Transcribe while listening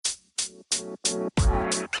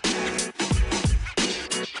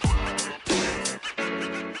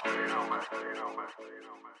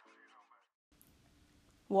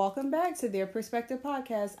Welcome back to Their Perspective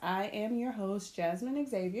Podcast. I am your host, Jasmine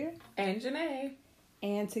Xavier. And Janae.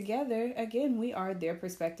 And together, again, we are Their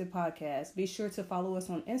Perspective Podcast. Be sure to follow us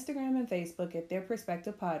on Instagram and Facebook at Their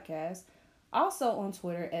Perspective Podcast. Also on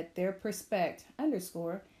Twitter at TheirPerspect_. And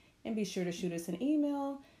be sure to shoot us an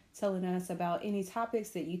email telling us about any topics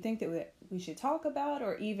that you think that we should talk about,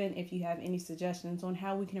 or even if you have any suggestions on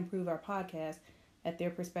how we can improve our podcast at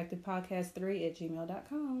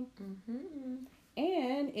theirperspectivepodcast3@gmail.com. Mm-hmm.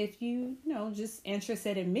 And if you just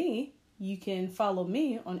interested in me, you can follow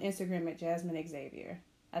me on Instagram at Jasmine Xavier.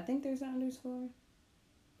 I think there's an underscore,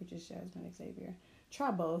 which is Jasmine Xavier.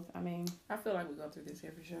 Try both. I feel like we go through this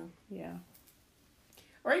every show. Yeah.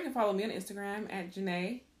 Or you can follow me on Instagram at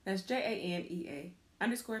Janae. That's JANEA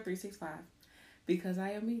 _365. Because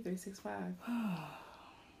I am me 365.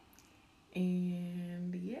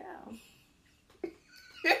 And yeah.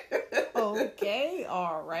 Okay.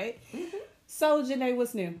 All right. Mm-hmm. So, Janae,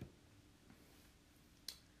 what's new?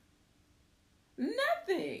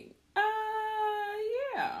 Nothing.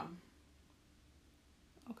 Yeah.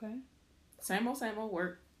 Okay. Same old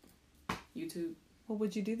work. YouTube. What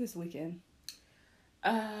would you do this weekend?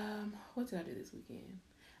 What did I do this weekend?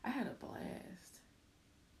 I had a blast.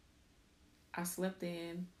 I slept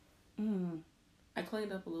in. I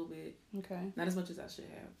cleaned up a little bit. Okay. Not as much as I should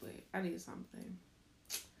have, but I did something.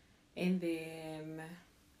 And then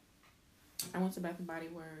I went to Bath and Body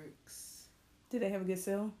Works. Did they have a good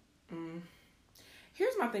sale?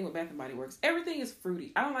 Here's my thing with Bath and Body Works. Everything is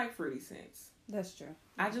fruity. I don't like fruity scents. That's true.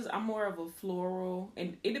 I'm more of a floral,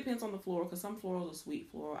 and it depends on the floral, because some florals are sweet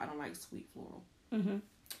floral. I don't like sweet floral. Mm-hmm.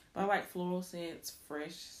 But I like floral scents,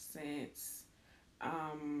 fresh scents.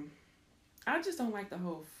 I just don't like the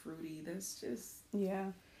whole fruity. That's just...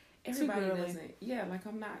 Yeah. Everybody doesn't... Yeah, like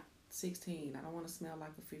I'm not 16. I don't want to smell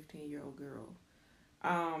like a 15-year-old girl.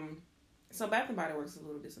 So Bath and Body Works is a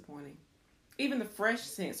little disappointing. Even the fresh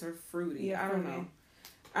scents are fruity. Yeah, I don't know.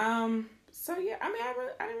 So yeah, I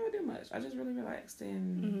didn't really do much. I just really relaxed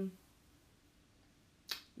and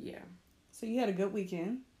yeah. So you had a good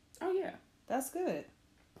weekend. Oh yeah, that's good.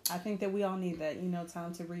 I think that we all need that,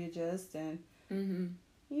 time to readjust and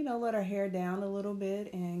let our hair down a little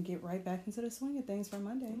bit and get right back into the swing of things for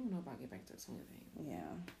Monday. I don't know about get back to the swing of things.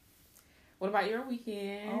 Yeah. What about your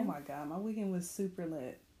weekend? Oh my God, my weekend was super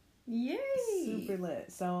lit. Yay! Super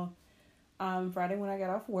lit. So, Friday when I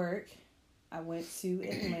got off work, I went to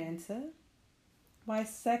Atlanta. My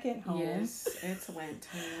second home. Yes,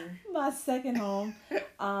 Atlanta. My second home.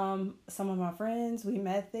 Some of my friends, we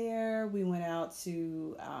met there. We went out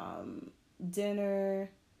to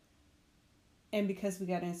dinner. And because we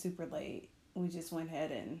got in super late, we just went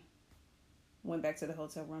ahead and went back to the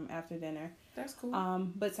hotel room after dinner. That's cool.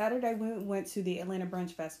 But Saturday we went to the Atlanta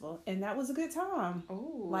Brunch Festival, and that was a good time.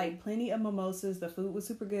 Oh. Like plenty of mimosas. The food was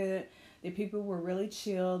super good. The people were really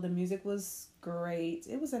chill. The music was great.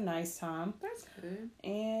 It was a nice time. That's good.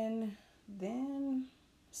 And then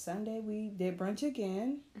Sunday we did brunch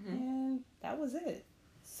again, and that was it.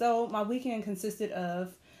 So my weekend consisted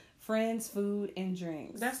of friends, food, and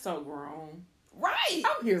drinks. That's so grown. Right.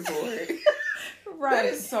 I'm here for it. Right.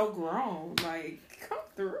 That is so grown. Like, come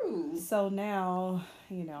through. So now,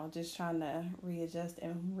 just trying to readjust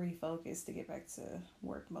and refocus to get back to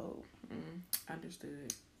work mode.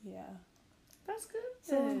 Understood. Yeah. That's good.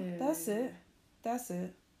 So that's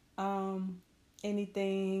it.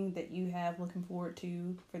 Anything that you have looking forward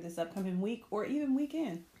to for this upcoming week or even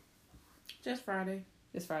weekend? Just Friday.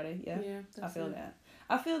 This Friday, yeah. Yeah, I feel that.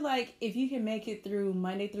 I feel like if you can make it through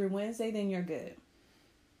Monday through Wednesday, then you're good.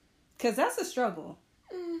 Because that's a struggle.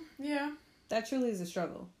 Yeah. That truly is a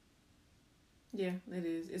struggle. Yeah, it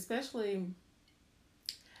is. Especially,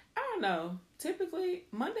 I don't know. Typically,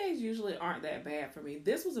 Mondays usually aren't that bad for me.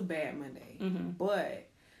 This was a bad Monday. But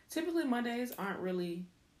typically, Mondays aren't really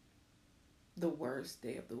the worst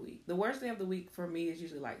day of the week. The worst day of the week for me is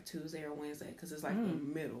usually like Tuesday or Wednesday, because it's like the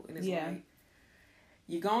middle. And it's like,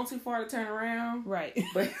 you're going too far to turn around. Right.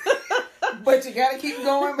 But you got to keep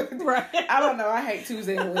going. Right. I don't know. I hate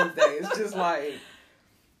Tuesday and Wednesday. It's just like,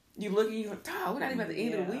 you look and you're like, we're not even at the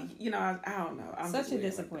end of the week. I don't know. I'm such a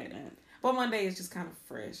disappointment. Like, but Monday is just kind of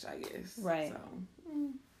fresh, I guess. Right. So,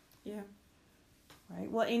 yeah.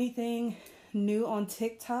 Right. Well, anything new on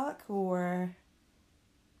TikTok or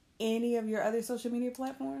any of your other social media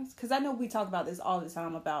platforms? Because I know we talk about this all the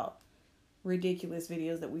time about ridiculous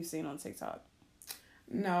videos that we've seen on TikTok.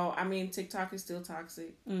 No, I mean, TikTok is still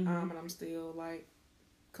toxic. And I'm still, like,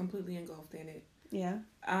 completely engulfed in it. Yeah.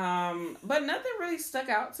 But nothing really stuck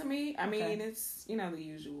out to me. I mean, it's, you know, the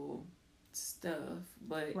usual stuff,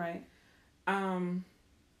 but right.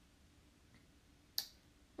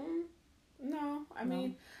 No, I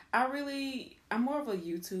mean, I'm more of a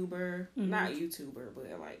YouTuber, not YouTuber,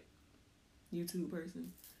 but like YouTube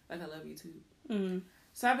person. Like I love YouTube. Mm-hmm.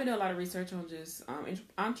 So I've been doing a lot of research on just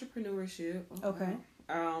entrepreneurship. Okay.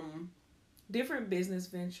 Different business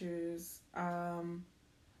ventures.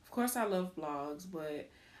 Of course, I love blogs, but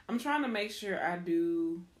I'm trying to make sure I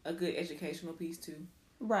do a good educational piece too.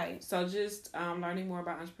 Right. So just learning more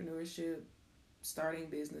about entrepreneurship, starting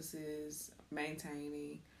businesses,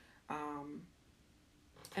 maintaining.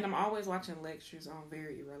 And I'm always watching lectures on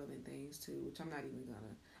very irrelevant things too, which I'm not even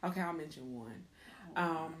gonna. Okay, I'll mention one.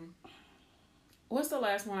 What's the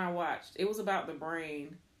last one I watched? It was about the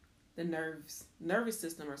brain, the nervous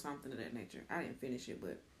system or something of that nature. I didn't finish it,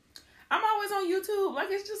 but I'm always on YouTube. Like,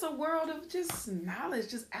 it's just a world of just knowledge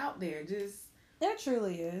just out there. It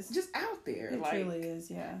truly is. Just out there. It truly is,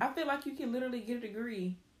 yeah. I feel like you can literally get a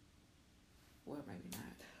degree. Well, maybe not.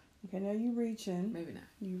 Okay, now you reaching. Maybe not.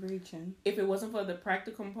 You reaching. If it wasn't for the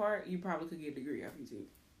practical part, you probably could get a degree off YouTube.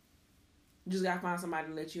 You just gotta find somebody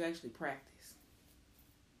to let you actually practice.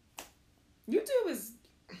 YouTube is...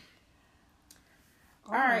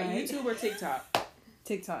 Alright, YouTube or TikTok?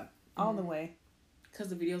 TikTok. All the way. Because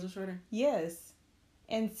the videos are shorter? Yes.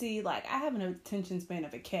 And see, like, I have an attention span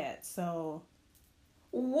of a cat, so...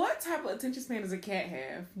 What type of attention span does a cat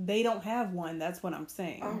have? They don't have one, that's what I'm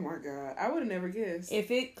saying. Oh my God. I would have never guessed.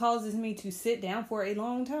 If it causes me to sit down for a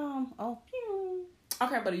long time,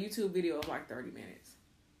 okay, but a YouTube video of like 30 minutes.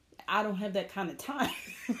 I don't have that kind of time.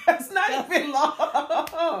 That's not even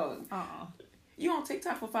long. You on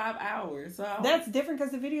TikTok for 5 hours. So that's different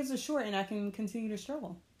because the videos are short and I can continue to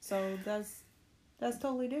scroll. So that's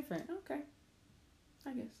totally different. Okay.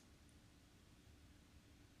 I guess.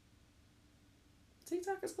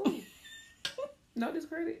 TikTok is cool. No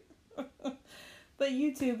discredit. But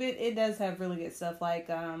YouTube, it does have really good stuff like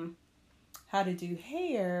how to do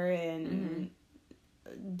hair and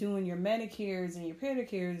doing your manicures and your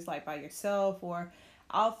pedicures like by yourself, or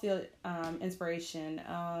I'll feel inspiration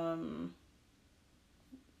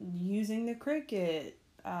using the Cricut,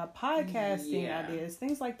 podcasting ideas,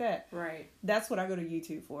 things like that. Right. That's what I go to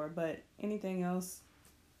YouTube for. But anything else,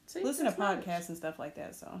 listen to podcasts and stuff like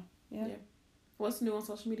that. So yeah. What's new on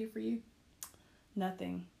social media for you?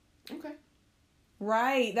 Nothing. Okay.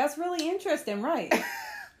 Right. That's really interesting. Right.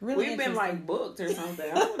 Really We've been like booked or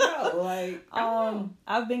something. I don't know. Like, I don't know.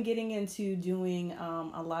 I've been getting into doing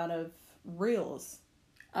a lot of reels.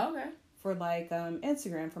 Okay. For like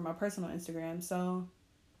Instagram, for my personal Instagram. So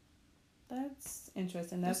that's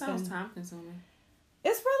interesting. That sounds time consuming.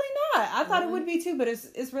 It's really not. I thought it would be too, but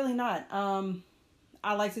it's really not.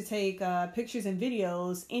 I like to take pictures and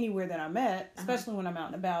videos anywhere that I'm at, especially when I'm out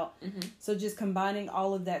and about. So just combining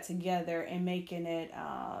all of that together and making it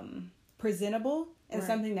presentable and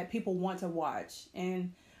something that people want to watch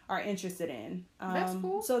and are interested in. That's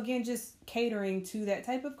cool. So again, just catering to that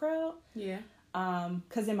type of crowd. Yeah.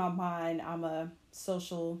 Because in my mind, I'm a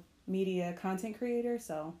social media content creator,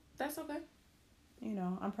 so... That's okay. You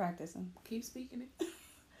know, I'm practicing. Keep speaking it.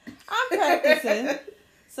 I'm practicing.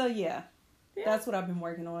 So yeah. That's what I've been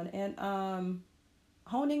working on. And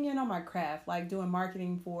honing in on my craft, like doing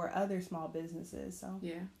marketing for other small businesses. So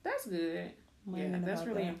yeah, that's good. Yeah, that's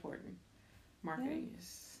really important. Marketing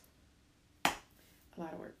is a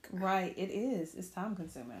lot of work. Right, it is. It's time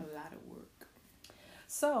consuming. A lot of work.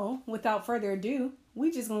 So, without further ado,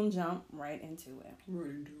 we just gonna jump right into it.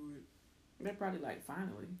 Right into it. They're probably like,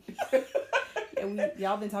 finally.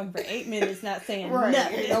 Y'all been talking for 8 minutes, not saying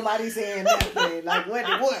nothing. Ain't nobody saying nothing. Like,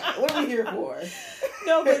 what are we here for?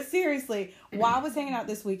 No, but seriously, while I was hanging out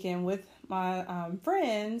this weekend with my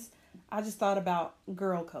friends, I just thought about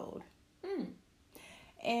girl code.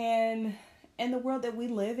 And in the world that we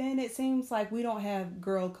live in, it seems like we don't have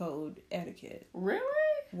girl code etiquette. Really?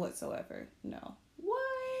 Whatsoever. No.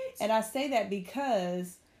 What? And I say that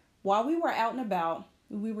because while we were out and about,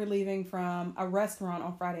 we were leaving from a restaurant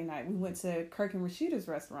on Friday night. We went to Kirk and Rashida's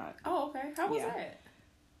restaurant. Oh, okay. How was that?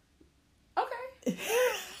 Okay.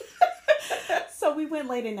 So we went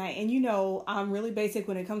late at night. And you know, I'm really basic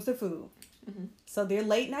when it comes to food. So their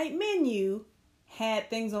late night menu had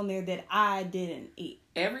things on there that I didn't eat.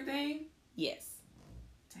 Everything? Yes.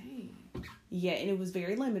 Dang. Yeah, and it was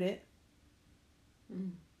very limited.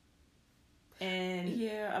 And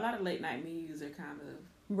yeah, a lot of late night menus are kind of...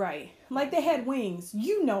 Right. Like they had wings.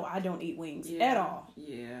 You know I don't eat wings at all.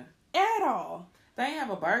 Yeah. At all. They ain't have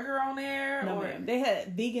a burger on there? No, ma'am. They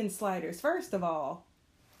had vegan sliders, first of all.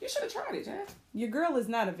 You should have tried it, Jazz. Your girl is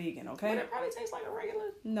not a vegan, okay? But it probably tastes like a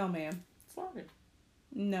regular. No, ma'am. Slaughter.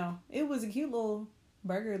 No, it was a cute little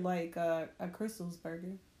burger, like a Crystal's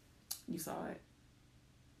burger. You saw it.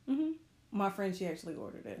 Mhm. My friend, she actually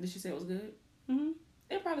ordered it. Did she say it was good? Mhm.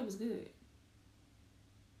 It probably was good.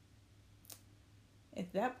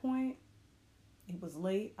 At that point, it was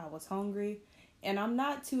late. I was hungry, and I'm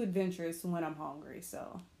not too adventurous when I'm hungry,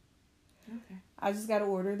 so. Okay. I just got to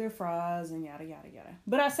order their fries and yada, yada, yada.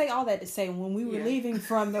 But I say all that to say when we were leaving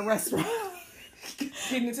from the restaurant.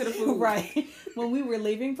 Getting into the food. Right. When we were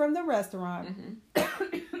leaving from the restaurant.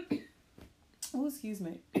 Mm-hmm. Oh, excuse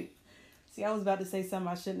me. See, I was about to say something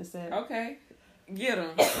I shouldn't have said. Okay. Get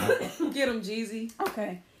him. Get him, Jeezy.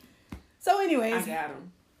 Okay. So anyways. I got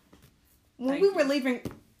him. When we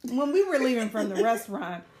were leaving from the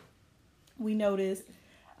restaurant, we noticed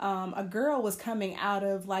a girl was coming out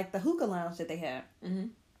of like the hookah lounge that they had. Mm-hmm.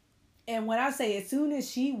 And when I say as soon as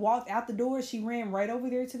she walked out the door, she ran right over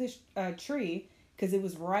there to the tree because it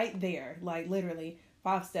was right there, like literally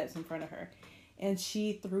 5 steps in front of her. And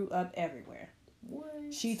she threw up everywhere.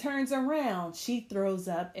 What? She turns around, she throws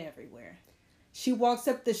up everywhere. She walks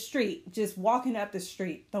up the street, just walking up the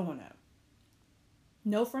street, throwing up.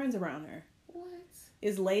 No friends around her. What?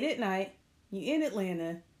 It's late at night. You in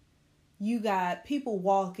Atlanta. You got people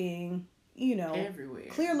walking, you know. Everywhere.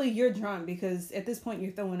 Clearly you're drunk because at this point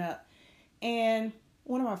you're throwing up. And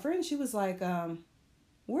one of my friends, she was like,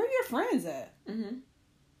 where are your friends at? Mm-hmm.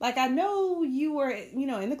 Like, I know you were, you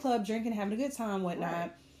know, in the club drinking, having a good time, whatnot.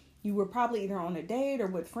 Right. You were probably either on a date or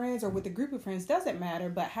with friends or with a group of friends. Doesn't matter.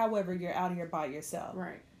 But however, you're out here by yourself.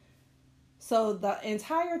 Right. So the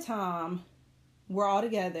entire time we're all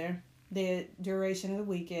together, the duration of the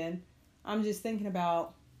weekend, I'm just thinking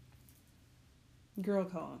about girl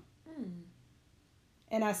code. Mm.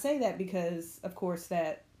 And I say that because, of course,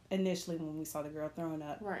 that initially when we saw the girl throwing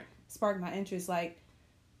up, right, sparked my interest. Like,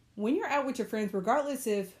 when you're out with your friends, regardless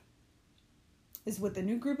if it's with a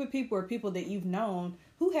new group of people or people that you've known,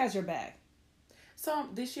 who has your back? So,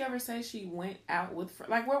 did she ever say she went out with,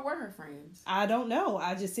 like, where were her friends? I don't know.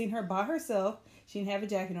 I just seen her by herself. She didn't have a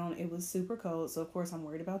jacket on. It was super cold. So, of course, I'm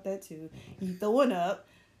worried about that, too. You throwing up.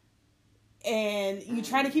 And you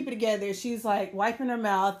try to keep it together. She's, like, wiping her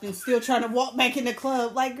mouth and still trying to walk back in the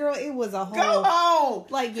club. Like, girl, it was a whole... Go home!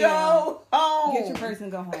 Like, yeah. Go home! Get your purse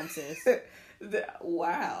and go home, sis.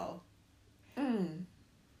 Wow. Mm.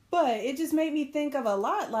 But it just made me think of a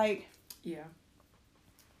lot. Like, yeah,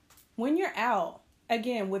 when you're out,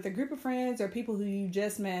 again, with a group of friends or people who you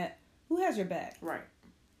just met, who has your back? Right.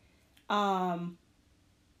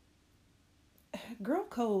 Girl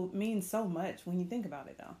code means so much when you think about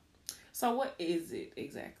it, though. So what is it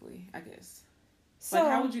exactly, I guess? So,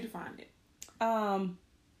 like, how would you define it?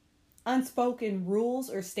 Unspoken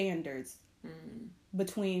rules or standards Mm.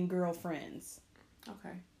 between girlfriends.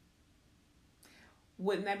 Okay.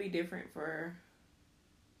 Wouldn't that be different for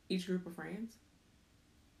each group of friends?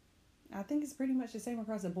 I think it's pretty much the same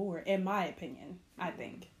across the board, in my opinion, I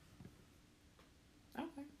think.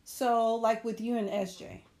 Okay. So, like with you and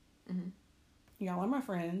SJ, Mm-hmm. y'all are my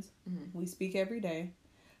friends. Mm-hmm. We speak every day.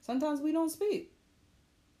 Sometimes we don't speak.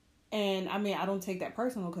 And, I mean, I don't take that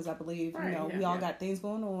personal because I believe, right, you know, yeah, we all got things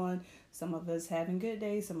going on. Some of us having good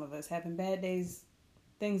days. Some of us having bad days.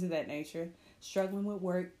 Things of that nature. Struggling with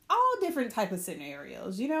work. All different type of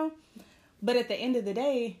scenarios, you know? But at the end of the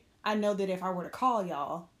day, I know that if I were to call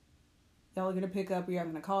y'all are going to pick up or you're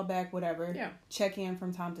going to call back, whatever. Yeah. Check in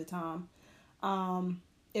from time to time.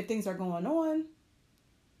 If things are going on,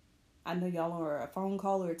 I know y'all are a phone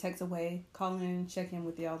call or a text away. Call in, check in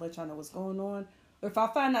with y'all, let y'all know what's going on. Or if I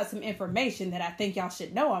find out some information that I think y'all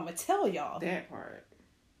should know, I'm going to tell y'all. That part.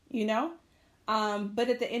 You know? But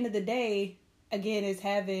at the end of the day, again, it's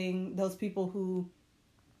having those people who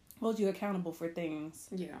hold you accountable for things.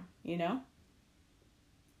 Yeah. You know?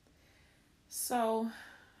 So,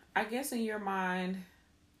 I guess in your mind,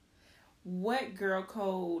 what girl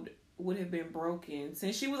code would have been broken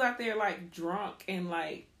since she was out there, like, drunk and,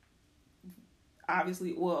 like,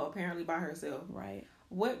 obviously, well, apparently by herself. Right.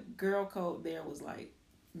 What girl code there was, like,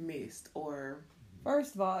 missed or...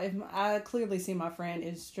 First of all, if I clearly see my friend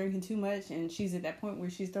is drinking too much and she's at that point where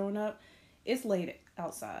she's throwing up, it's late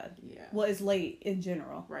outside. Yeah. Well, it's late in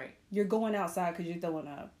general. Right. You're going outside because you're throwing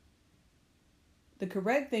up. The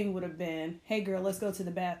correct thing would have been, hey, girl, let's go to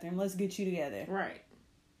the bathroom. Let's get you together. Right.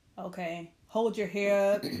 Okay. Hold your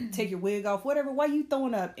hair up. Take your wig off. Whatever. Why you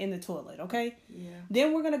throwing up in the toilet? Okay? Yeah.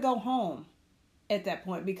 Then we're going to go home at that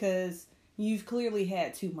point because you've clearly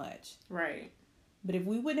had too much. Right. But if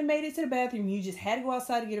we wouldn't have made it to the bathroom, you just had to go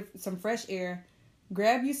outside to get some fresh air,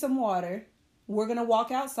 grab you some water, we're going to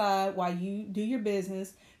walk outside while you do your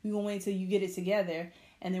business. We're going to wait till you get it together.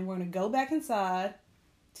 And then we're going to go back inside,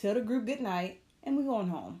 tell the group good night, and we're going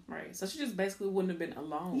home. Right. So she just basically wouldn't have been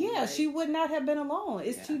alone. Yeah, she would not have been alone.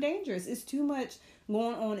 It's too dangerous. It's too much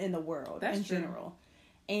going on in the world in general.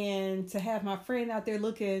 And to have my friend out there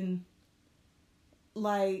looking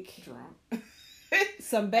like drunk.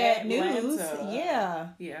 Some bad news. Yeah.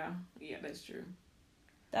 Yeah, that's true.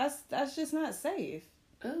 That's just not safe.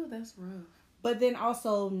 Oh, that's rough. But then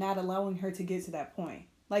also not allowing her to get to that point.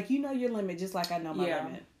 Like, you know your limit just like I know my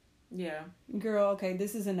limit. Yeah. Girl, okay,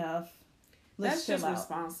 this is enough. That's just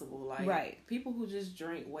responsible. Like, right. People who just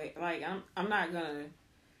drink like, I'm not gonna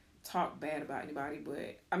talk bad about anybody,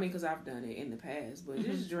 but I mean, because I've done it in the past, but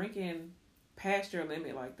just drinking past your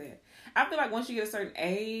limit like that. I feel like once you get a certain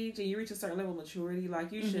age and you reach a certain level of maturity,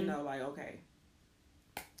 like, you should know, like, okay,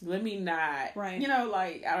 let me not, you know,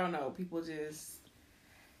 like, I don't know, people just,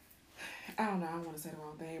 I don't know, I don't want to say the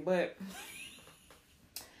wrong thing, but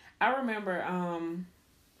I remember,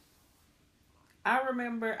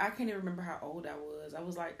 I can't even remember how old I was. I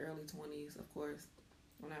was like early 20s, of course,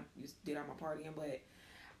 when I did all my partying, but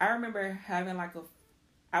I remember having like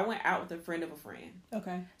I went out with a friend of a friend.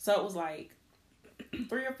 Okay. So it was like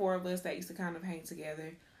 3 or 4 of us that used to kind of hang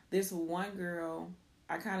together. This one girl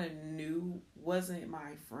I kind of knew wasn't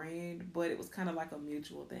my friend, but it was kind of like a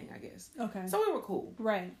mutual thing, I guess. Okay. So we were cool.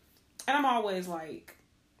 Right. And I'm always like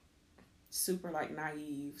super like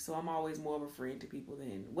naive, so I'm always more of a friend to people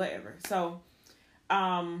than whatever. So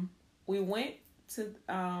we went to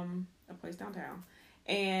a place downtown,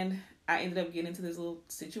 and I ended up getting into this little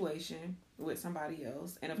situation with somebody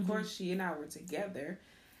else, and of course she and I were together,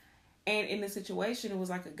 and in the situation it was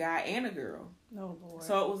like a guy and a girl. Oh Lord.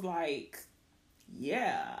 So it was like,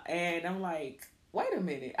 yeah, and I'm like, wait a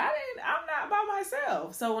minute, I'm not by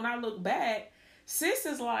myself. So when I look back, sis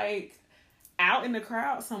is like out in the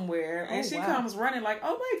crowd somewhere, and she comes running like,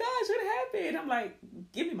 oh my gosh, what happened? I'm like,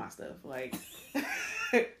 give me my stuff, like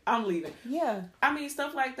I'm leaving. Yeah. I mean,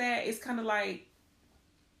 stuff like that, it's kind of like,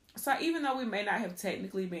 so even though we may not have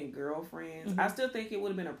technically been girlfriends, I still think it would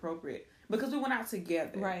have been appropriate because we went out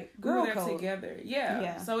together. Right. Girl code. We were there together.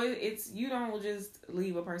 Yeah. So it's, you don't just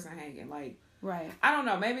leave a person hanging. Like, right. I don't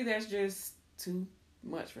know. Maybe that's just too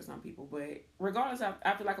much for some people, but regardless,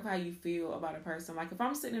 I feel like of how you feel about a person. Like if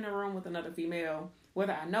I'm sitting in a room with another female,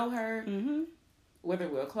 whether I know her, whether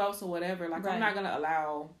we're close or whatever, like I'm not going to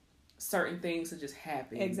allow certain things to just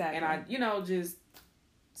happen. Exactly. And I, just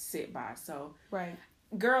sit by. So, right.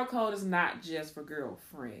 Girl code is not just for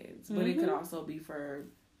girlfriends, but it could also be for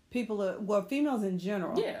people, females in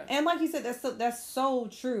general. Yeah. And like you said, that's so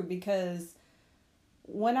true, because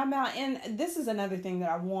when I'm out, and this is another thing that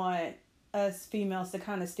I want us females to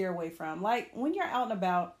kind of steer away from. Like when you're out and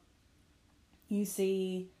about, you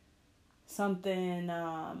see something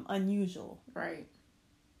unusual. Right.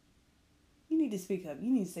 You need to speak up. You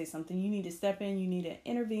need to say something. You need to step in. You need to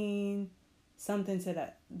intervene. Something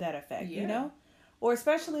to that effect, you know? Or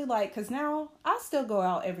especially like, because now I still go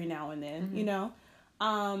out every now and then, you know?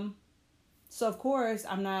 So of course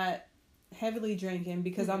I'm not heavily drinking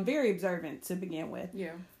because I'm very observant to begin with.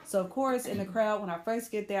 Yeah. So of course in the crowd, when I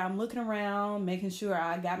first get there, I'm looking around, making sure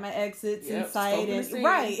I got my exits in sight. And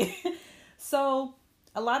right. So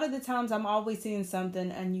a lot of the times I'm always seeing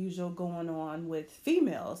something unusual going on with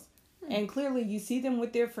females. And clearly you see them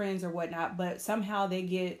with their friends or whatnot, but somehow they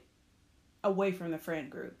get away from the friend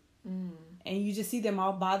group. And you just see them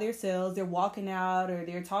all by themselves. They're walking out or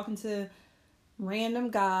they're talking to random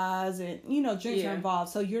guys and, drinks are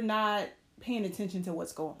involved. So you're not paying attention to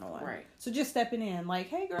what's going on. Right. So just stepping in like,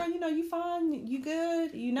 hey girl, you fine? You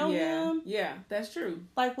good? You know him? Yeah, that's true.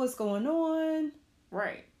 Like what's going on?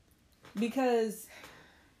 Right. Because,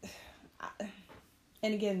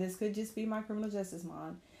 and again, this could just be my criminal justice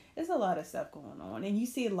mind. There's a lot of stuff going on. And you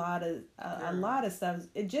see a lot of stuff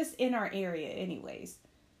just in our area anyways.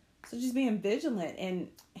 So just being vigilant and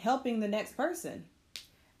helping the next person.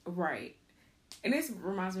 Right. And this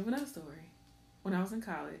reminds me of another story. When I was in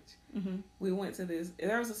college, we went to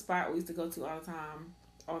there was a spot we used to go to all the time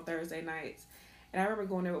on Thursday nights. And I remember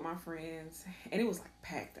going there with my friends, and it was like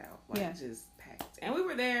packed out. Just packed. And we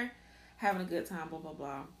were there having a good time, blah, blah,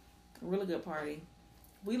 blah. A really good party.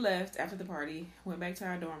 We left after the party, went back to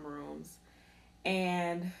our dorm rooms.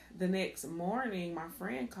 And the next morning, my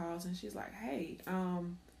friend calls and she's like, hey,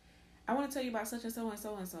 I want to tell you about such and so and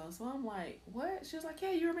so and so. So I'm like, what? She was like,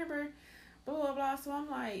 yeah, you remember blah, blah, blah. So I'm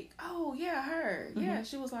like, oh, yeah, her. Yeah.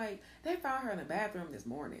 She was like, they found her in the bathroom this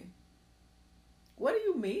morning. What do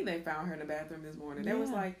you mean they found her in the bathroom this morning? Yeah.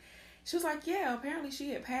 She was like, yeah, apparently she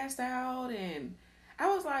had passed out. And I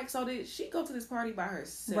was like, so did she go to this party by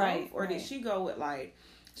herself? Right. Or did she go with like,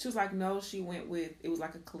 she was like, no, she went with, it was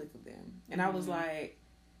like a clique of them. And I was like,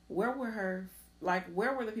 where were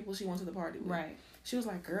the people she went to the party with? Right. She was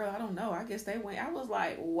like, girl, I don't know. I guess they went. I was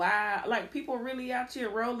like, wow. Like, people really out here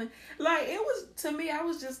rolling. Like, it was, to me, I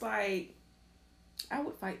was just like, I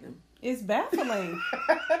would fight them. It's baffling.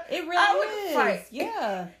 It really I would is. fight.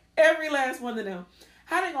 Yeah. Every last one of them.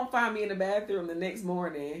 How they gonna find me in the bathroom the next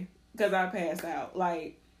morning because I passed out?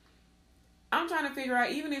 Like, I'm trying to figure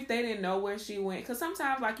out, even if they didn't know where she went, because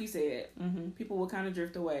sometimes, like you said, people will kind of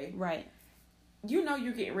drift away. Right. You know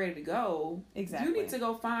you're getting ready to go. Exactly. You need to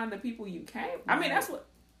go find the people you came. I mean, that's what,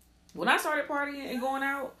 when I started partying and going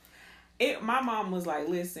out, my mom was like,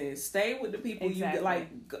 listen, stay with the people you, like,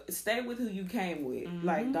 stay with who you came with.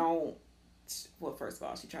 Like, don't, well, first of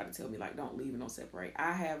all, she tried to tell me, like, don't leave and don't separate.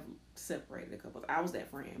 I have separated a couple. I was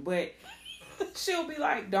that friend. But she'll be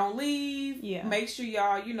like, don't leave. Yeah. Make sure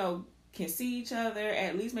y'all, you know, can see each other.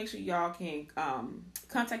 At least make sure y'all can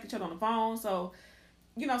contact each other on the phone. So,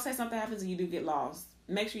 you know, say something happens and you do get lost.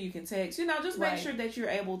 Make sure you can text. You know, just make sure that you're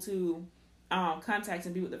able to contact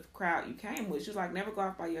and be with the crowd you came with. She's like, never go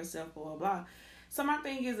off by yourself, blah, blah, blah. So my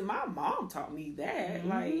thing is, my mom taught me that.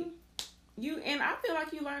 Like, and I feel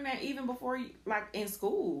like you learn that even before you, like, in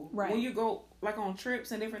school. Right. When you go, like, on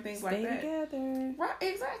trips and different things like that. Stay together. Right,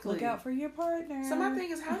 exactly. Look out for your partner. So my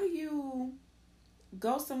thing is, how do you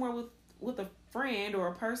go somewhere with a friend or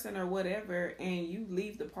a person or whatever and you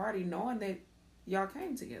leave the party knowing that y'all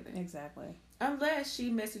came together? Exactly. Unless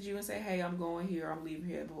she messaged you and say, hey, I'm going here, I'm leaving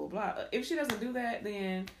here, blah, blah, blah. If she doesn't do that,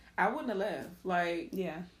 then I wouldn't have left. Like,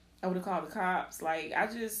 yeah, I would have called the cops. Like,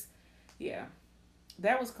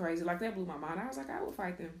 that was crazy. Like, that blew my mind. I was like, I would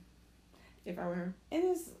fight them if I were her. And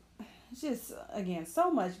it's just, again,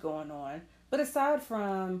 so much going on. But aside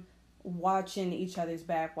from watching each other's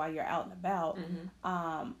back while you're out and about,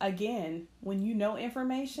 again, when you know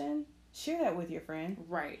information, share that with your friend.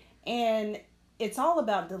 Right. And it's all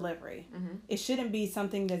about delivery. It shouldn't be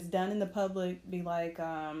something that's done in the public. Be like,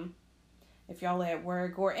 if y'all are at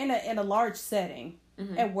work or in a large setting,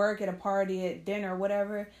 at work, at a party, at dinner,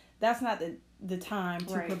 whatever. That's not the time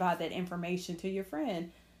to provide that information to your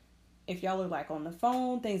friend. If y'all are like on the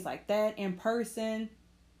phone, things like that, in person,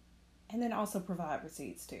 and then also provide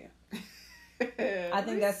receipts too. I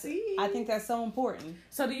think that's so important.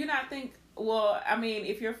 So do you not think? Well, I mean,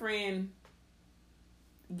 if your friend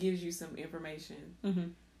gives you some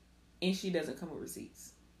information and she doesn't come with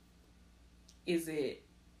receipts, is it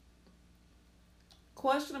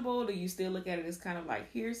questionable? Do you still look at it as kind of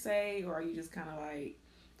like hearsay, or are you just kind of like,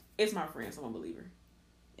 it's my friend, so I'm gonna believe her?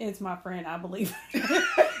 It's my friend, I believe her.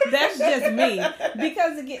 That's just me.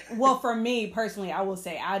 Because again, well, for me personally, I will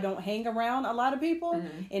say I don't hang around a lot of people,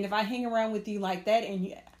 and if I hang around with you like that,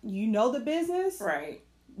 and you know the business, right?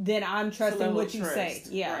 Then I'm trusting what you say.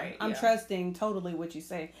 Yeah, right, I'm trusting totally what you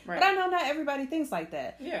say. Right. But I know not everybody thinks like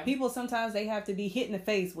that. Yeah. People sometimes they have to be hit in the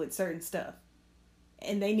face with certain stuff,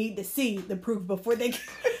 and they need to see the proof before they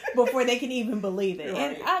can even believe it.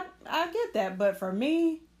 Right. And I get that, but for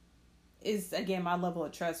me, is again my level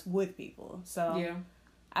of trust with people. So yeah,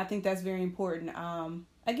 I think that's very important.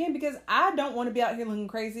 Again, because I don't want to be out here looking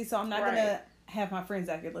crazy, so I'm not gonna have my friends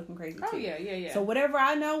out here looking crazy too. Oh yeah. So whatever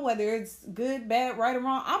I know, whether it's good, bad, right or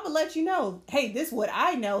wrong, I'm gonna let you know. Hey, this is what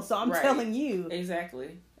I know, so I'm telling you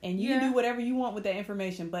exactly. And you can do whatever you want with that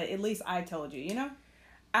information, but at least I told you. You know.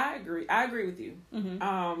 I agree with you.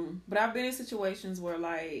 But I've been in situations where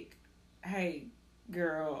like, hey,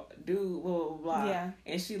 girl, dude, blah blah blah, yeah,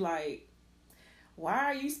 and she like, why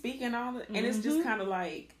are you speaking all the, and it's just kind of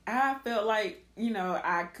like, I felt like, you know,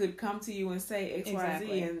 I could come to you and say X, Y,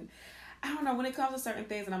 Z, and I don't know, when it comes to certain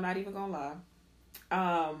things, and I'm not even gonna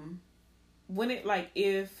lie, when it like,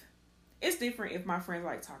 if it's different if my friend's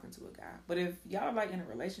like talking to a guy, but if y'all like in a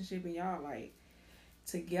relationship and y'all like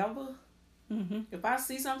together, if I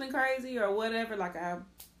see something crazy or whatever, like I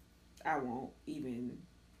won't even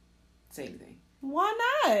say anything. Why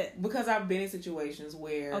not? Because I've been in situations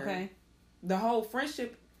where the whole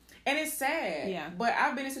friendship, and it's sad, but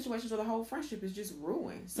I've been in situations where the whole friendship is just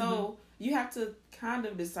ruined. So you have to kind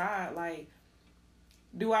of decide, like,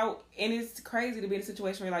 and it's crazy to be in a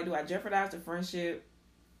situation where, like, do I jeopardize the friendship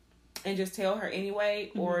and just tell her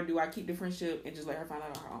anyway, or do I keep the friendship and just let her find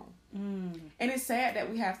out on her own? And it's sad that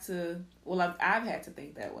we have to, well, I've had to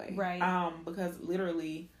think that way. Right. Because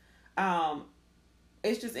literally,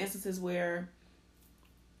 it's just instances where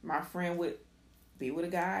my friend would be with a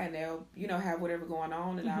guy and they'll, you know, have whatever going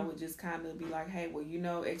on, and I would just kind of be like, hey, well, you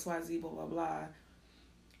know, XYZ, blah, blah, blah.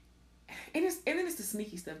 And then it's the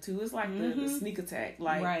sneaky stuff too. It's like the sneak attack.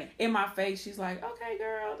 Like in my face, she's like, okay,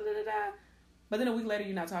 girl, da da da. But then a week later,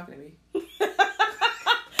 you're not talking to me.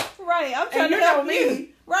 Right. I'm trying to help you.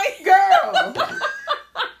 Right. Girl.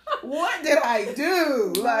 What did I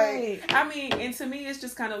do? Right. Like, I mean, and to me, it's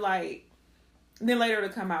just kind of like, then later it'll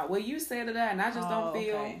come out, well, you said that, and I just don't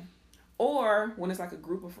feel. Okay. Or when it's like a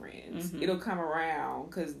group of friends, it'll come around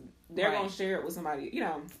because they're going to share it with somebody, you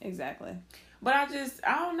know. Exactly. But I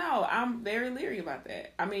don't know. I'm very leery about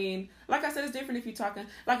that. I mean, like I said, it's different if you're talking,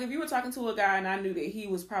 like if you were talking to a guy and I knew that he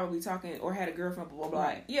was probably talking or had a girlfriend, blah, blah, blah.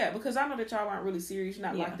 Right. Yeah, because I know that y'all aren't really serious. You're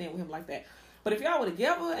not locked in with him like that. But if y'all were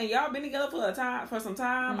together and y'all been together for some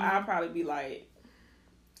time, I'd probably be like,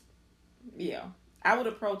 yeah. I would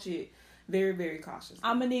approach it very, very cautiously.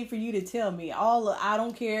 I'm going to need for you to tell me. I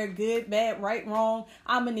don't care, good, bad, right, wrong.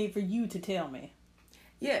 I'm going to need for you to tell me.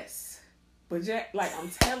 Yes. But Jack, like I'm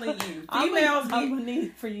telling you, females I'm going to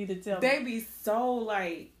need for you to tell me. They be so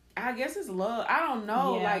like, I guess it's love. I don't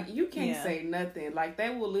know. Yeah. Like you can't say nothing. Like they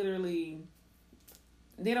will literally,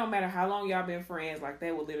 they don't matter how long y'all been friends, like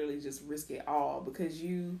they will literally just risk it all because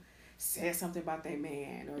you said something about their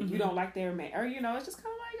man or you don't like their man. Or, you know, it's just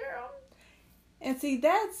kind of like, girl. And see,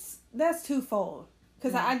 that's twofold.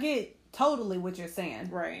 Because I get totally what you're saying.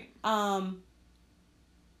 Right.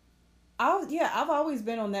 I've always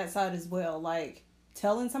been on that side as well. Like,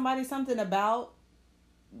 telling somebody something about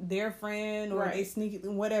their friend or they sneaky,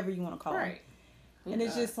 whatever you want to call it. And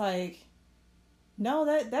it's just like, no,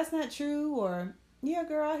 that's not true. Or, yeah,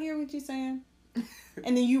 girl, I hear what you're saying.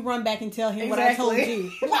 And then you run back and tell him what I told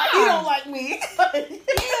you. Why you don't like me?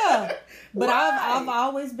 Yeah. But I've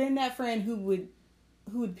always been that friend who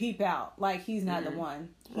would peep out. Like, he's not the one.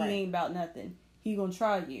 He ain't about nothing. He gonna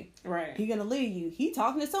try you. Right. He gonna leave you. He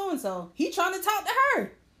talking to so-and-so. He trying to talk to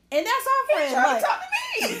her. And that's our friend. He trying to talk to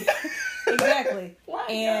me. Exactly. Why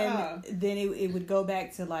and then it would go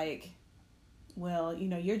back to like, well, you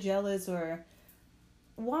know, you're jealous or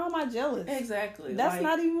why am I jealous? Exactly. That's like,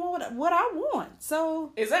 not even what I want.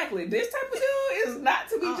 So exactly, this type of dude is not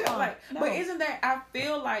to be jealous. Like, no. But isn't that? I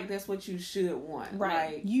feel like that's what you should want.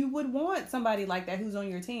 Right. Like, you would want somebody like that who's on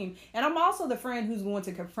your team. And I'm also the friend who's going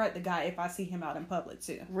to confront the guy if I see him out in public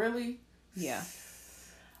too. Really? Yeah.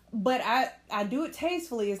 But I do it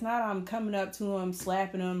tastefully. It's not I'm coming up to him,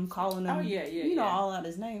 slapping him, calling him. You know, all out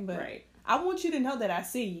his name. But I want you to know that I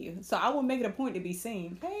see you. So I will make it a point to be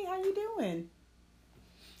seen. Hey, how you doing?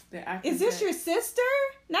 Is this your sister?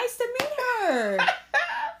 Nice to meet her.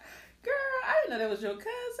 Girl, I didn't know that was your cousin.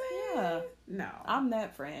 Yeah. No. I'm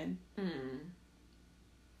that friend.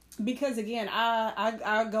 Because again,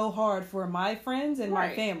 I go hard for my friends and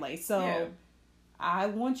my family. So I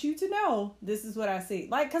want you to know this is what I see.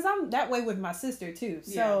 Like, because I'm that way with my sister too.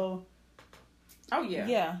 So. Oh,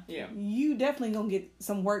 yeah. Yeah. You definitely gonna get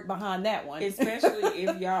some work behind that one. Especially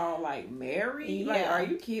if y'all, like, married. Like, are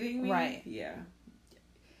you kidding me? Right. Yeah.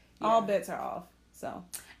 All bets are off. So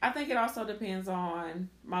I think it also depends on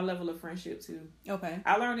my level of friendship too. Okay.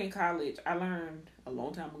 I learned in college. I learned a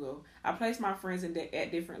long time ago. I placed my friends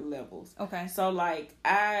at different levels. Okay. So like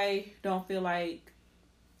I don't feel like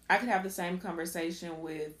I could have the same conversation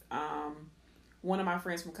with one of my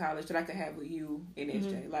friends from college that I could have with you and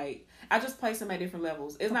SJ. Like I just place them at different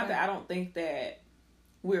levels. It's not that I don't think that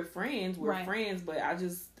we're friends. We're friends, but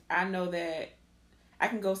I know that I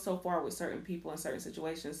can go so far with certain people in certain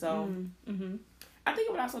situations. So I think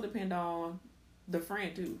it would also depend on the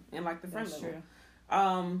friend too, and like the friend level.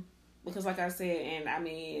 True. Because like I said, and I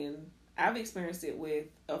mean, I've experienced it with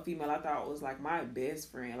a female I thought was like my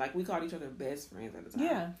best friend. Like we called each other best friends at the time.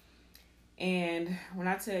 Yeah. And when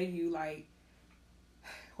I tell you, like,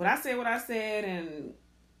 when I said what I said, and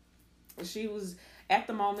she was at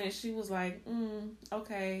the moment, she was like,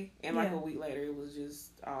 okay, and like a week later, it was just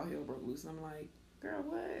all hell broke loose, and I'm like, girl,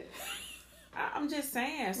 what? I'm just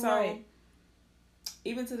saying. So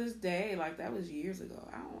even to this day, like that was years ago.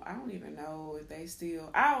 I don't even know if they still.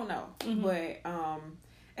 I don't know, but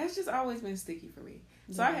it's just always been sticky for me.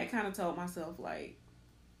 So I had kind of told myself like,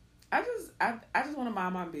 I just want to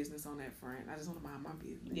mind my business on that front. I just want to mind my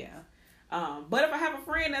business. Yeah. But if I have a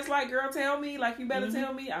friend that's like, girl, tell me, like you better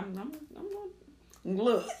tell me. I'm gonna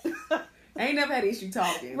look. I ain't never had an issue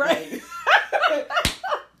talking. Right. Like,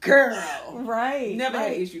 girl. Right. Never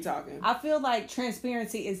had an issue talking. I feel like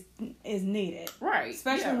transparency is needed. Right.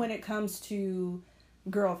 Especially when it comes to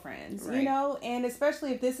girlfriends, you know? And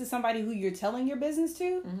especially if this is somebody who you're telling your business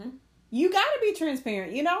to, you gotta be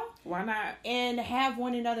transparent, you know? Why not? And have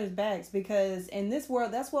one another's backs, because in this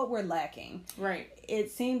world, that's what we're lacking. Right.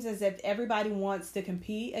 It seems as if everybody wants to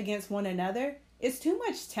compete against one another. It's too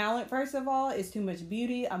much talent, first of all. It's too much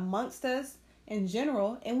beauty amongst us in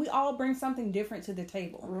general, and we all bring something different to the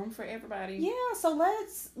table. Room for everybody. Yeah, so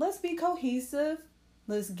let's be cohesive,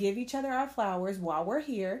 Let's give each other our flowers while we're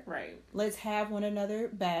here. Right. Let's have one another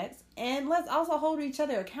backs. And let's also hold each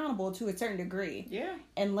other accountable to a certain degree. Yeah.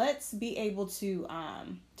 And let's be able to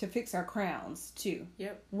fix our crowns too.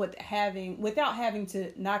 Yep. Without having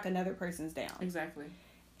to knock another person's down. Exactly.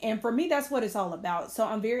 And for me, that's what it's all about. So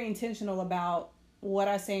I'm very intentional about what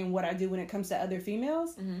I say and what I do when it comes to other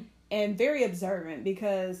females. Mm-hmm. And very observant,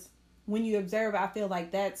 because when you observe, I feel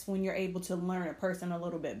like that's when you're able to learn a person a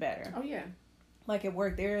little bit better. Oh, yeah. Like at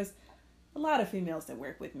work, there's a lot of females that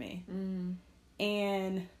work with me. Mm.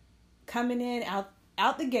 And coming in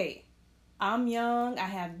out the gate, I'm young, I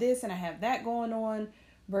have this and I have that going on,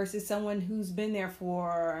 versus someone who's been there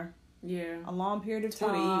for a long period of time.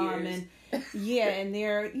 20 years. And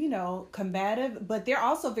they're, combative, but they're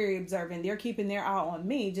also very observant. They're keeping their eye on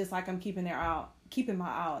me, just like I'm keeping my eye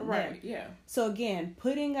on them. Right, yeah. So again,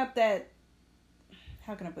 putting up that,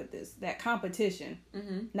 how can I put this? That competition.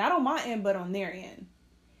 Mm-hmm. Not on my end, but on their end.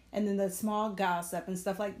 And then the small gossip and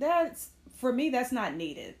stuff like that, for me, that's not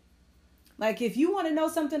needed. Like, if you want to know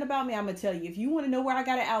something about me, I'm going to tell you. If you want to know where I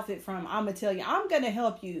got an outfit from, I'm going to tell you. I'm going to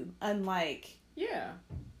help you, unlike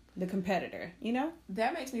the competitor,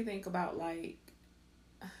 That makes me think about, like,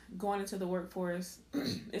 going into the workforce,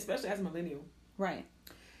 especially as a millennial. Right.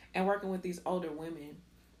 And working with these older women.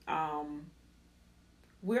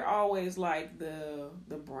 We're always like the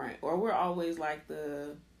brunt, or we're always like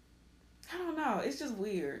I don't know, it's just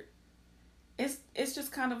weird. It's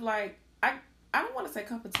just kind of like, I don't want to say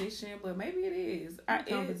competition, but maybe it is.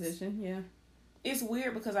 Competition, yeah. It's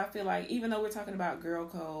weird because I feel like, even though we're talking about girl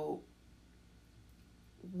code,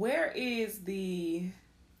 where is the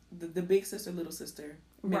big sister, little sister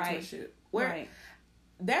mentorship? Right.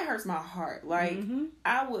 That hurts my heart. Like,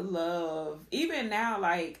 I would love, even now,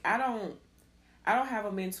 like, I don't have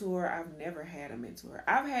a mentor. I've never had a mentor.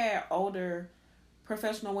 I've had older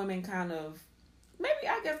professional women kind of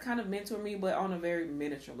mentor me, but on a very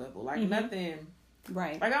miniature level. Like, nothing.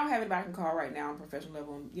 Right. Like, I don't have anybody I can call right now on professional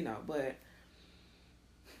level, but,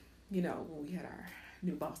 when we had our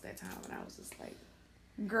new boss that time, and I was just like,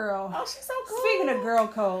 girl. Oh, she's so cool. Speaking of girl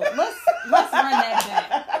code, let's run that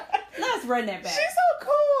back. Let's run that back. She's so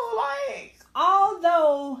cool. Like,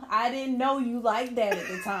 although I didn't know you like that at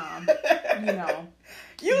the time,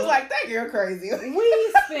 You was like, that girl crazy.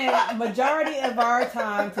 We spent majority of our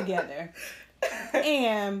time together.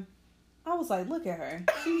 And I was like, look at her.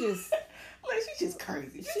 She's just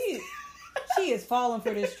crazy. She is falling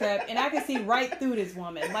for this trap. And I can see right through this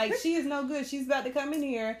woman. Like, she is no good. She's about to come in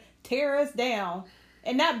here, tear us down.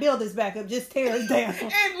 And not build us back up, just tear us down.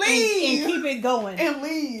 And leave. And keep it going. And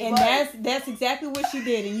leave. And that's exactly what she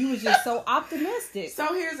did. And you was just so optimistic.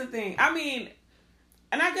 So here's the thing. I mean,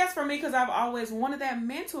 and I guess for me, because I've always wanted that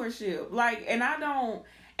mentorship. Like, and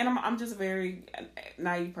I'm just a very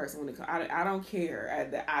naive person when it comes. I don't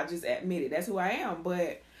care. I just admit it. That's who I am.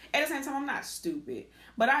 But at the same time, I'm not stupid.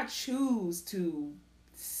 But I choose to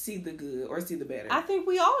see the good or see the better. I think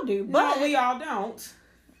we all do. But no, we all don't.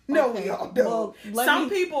 No, we all don't.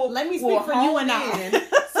 Well, let me speak for you and I.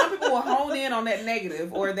 Some people will hone in on that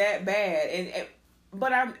negative or that bad,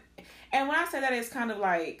 but when I say that, it's kind of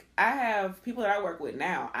like, I have people that I work with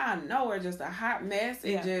now. I know are just a hot mess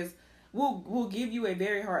and just will give you a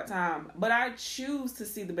very hard time. But I choose to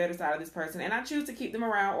see the better side of this person, and I choose to keep them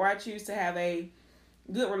around, or I choose to have a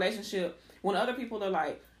good relationship. When other people are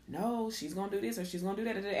like, no, she's going to do this or she's going to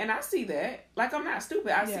do that. And I see that. Like, I'm not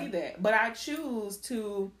stupid. I see that. But I choose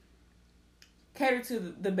to cater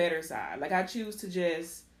to the better side. Like, I choose to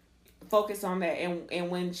just focus on that. And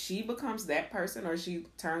when she becomes that person or she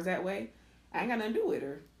turns that way, I ain't got nothing to do with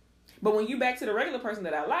her. But when you back to the regular person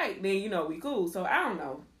that I like, then, we cool. So, I don't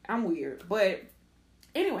know. I'm weird. But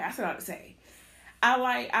anyway, I said all to say,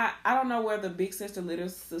 I don't know where the big sister, little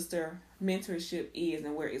sister mentorship is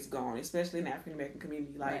and where it's gone, especially in the African American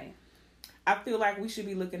community. Like, right. I feel like we should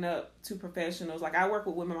be looking up to professionals. Like, I work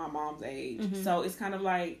with women my mom's age. So it's kind of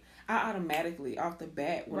like, I automatically, off the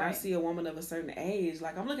bat, when I see a woman of a certain age,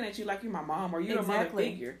 like, I'm looking at you like you're my mom or you're a mother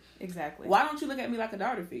figure. Exactly. Why don't you look at me like a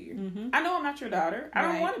daughter figure? I know I'm not your daughter. I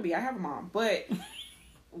don't want to be. I have a mom. But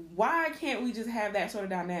why can't we just have that sort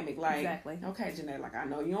of dynamic? Like, okay, Jeanette, like, I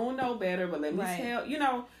know you don't know better, but let me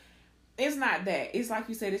tell, it's not that. It's like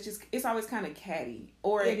you said, it's always kind of catty.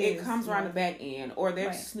 Or it comes around the back end. Or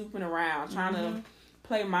they're snooping around, trying to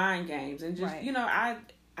play mind games. And just,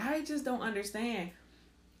 I just don't understand.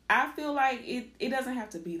 I feel like it doesn't have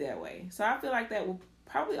to be that way. So I feel like that will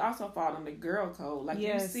probably also fall under girl code. Like,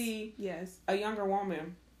 you see a younger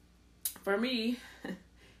woman. For me,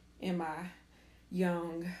 in my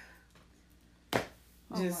young,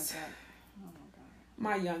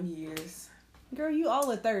 my young years. Girl, you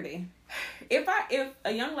all at 30. if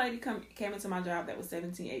a young lady came into my job that was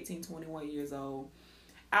 17, 18, 21 years old,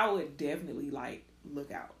 I would definitely like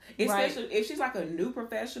look out. Especially if she's like a new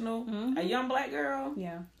professional, a young black girl,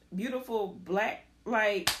 beautiful black,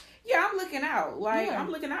 like, yeah, I'm looking out. Like,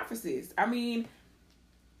 I'm looking out for sis. I mean,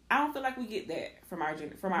 I don't feel like we get that from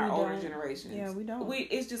our older generations. Yeah, we don't.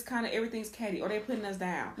 It's just kind of everything's catty, or they're putting us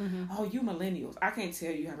down. Oh, you millennials! I can't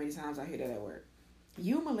tell you how many times I hear that at work.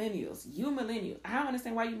 You millennials. I don't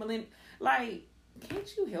understand why you millennials. Like, can't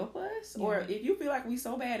you help us? Yeah. Or if you feel like we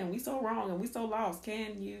so bad and we so wrong and we so lost,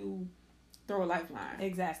 can you throw a lifeline?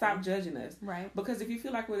 Exactly. Stop judging us. Right. Because if you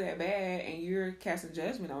feel like we're that bad and you're casting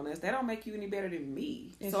judgment on us, that don't make you any better than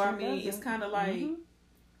me. So I mean, it's kind of like,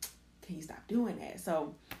 can you stop doing that?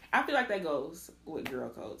 So I feel like that goes with girl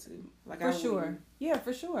code too. Like, for sure. Yeah,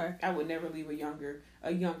 for sure. I would never leave a younger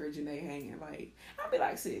Janae hanging. Like, I'll be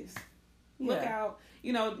like, sis, look out.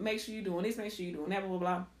 You know, make sure you're doing this. Make sure you're doing that. Blah blah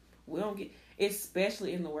blah. We don't get,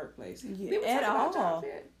 especially in the workplace. At all.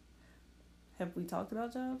 Have we talked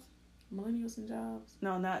about jobs? Millennials and jobs?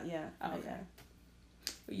 No, not yet. Oh, okay.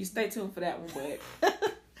 Well, you stay tuned for that one,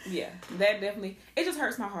 but yeah, that definitely, it just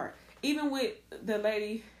hurts my heart. Even with the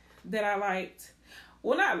lady that I liked,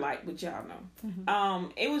 well, not liked, but y'all know.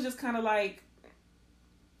 It was just kind of like,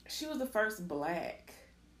 she was the first black.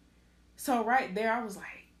 So right there, I was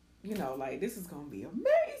like, you know, like, this is going to be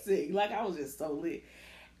amazing. Like, I was just so lit.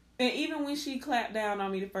 And even when she clapped down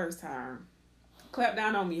on me the first time, clapped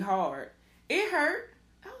down on me hard, it hurt.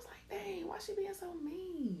 I was like, dang, why she being so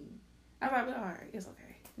mean? I was like, but all right, it's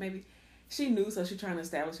okay. Maybe she knew, so she trying to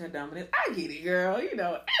establish her dominance. I get it, girl. You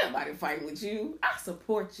know, ain't nobody fighting with you. I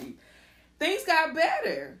support you. Things got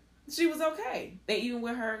better. She was okay. And even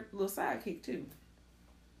with her little sidekick, too.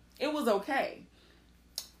 It was okay.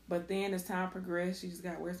 But then as time progressed, she just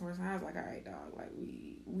got worse and worse. And I was like, all right, dog, like,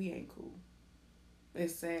 we ain't cool.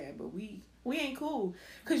 It's sad, but we ain't cool.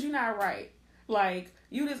 Because you're not right. Like,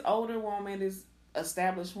 you this older woman, this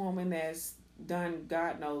established woman that's done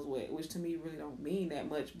God knows what, which to me really don't mean that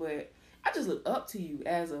much, but I just look up to you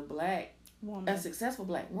as a black woman, a successful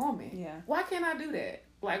black woman. Yeah. Why can't I do that?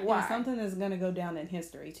 Like, why? And something that's going to go down in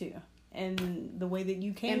history, too. And the way that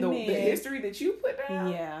you came in. The history that you put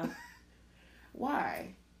down? Yeah.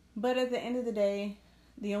 Why? But at the end of the day,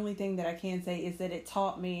 the only thing that I can say is that it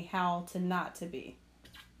taught me how to not to be.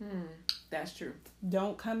 That's true.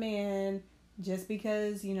 Don't come in just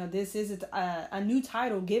because, you know, this is a new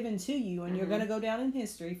title given to you and you're going to go down in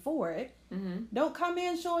history for it. Don't come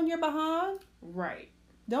in showing your behind. Right.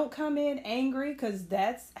 Don't come in angry, because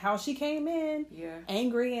that's how she came in. Yeah.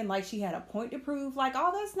 Angry and like she had a point to prove. Like,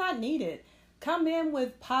 all that's not needed. Come in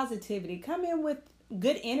with positivity. Come in with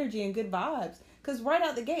good energy and good vibes. Because right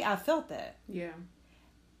out the gate, I felt that. Yeah.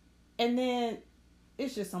 And then,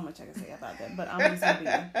 it's just so much I can say about that. But I'm just going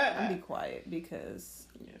to be quiet, because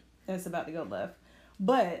that's about to go left.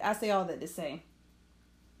 But I say all that to say,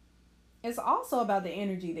 it's also about the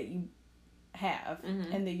energy that you have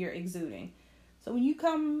and that you're exuding. So when you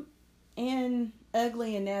come in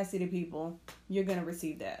ugly and nasty to people, you're going to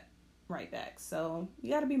receive that right back. So you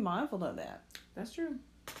got to be mindful of that. That's true.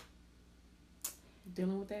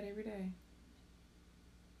 Dealing with that every day.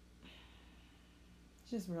 It's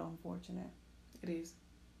just real unfortunate. It is.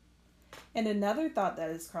 And another thought that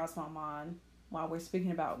has crossed my mind while we're speaking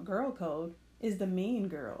about girl code is the mean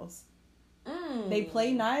girls. They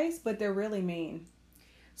play nice, but they're really mean.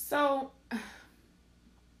 So,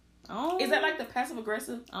 is that like the passive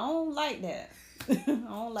aggressive? I don't like that. I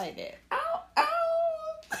don't like that.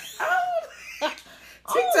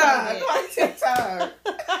 TikTok. Like TikTok.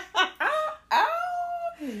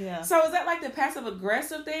 Yeah. So is that like the passive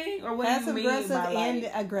aggressive thing, or what do you mean by passive aggressive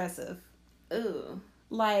and aggressive? Ugh.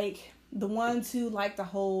 Like the ones who like to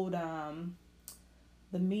hold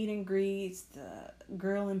the meet and greets, the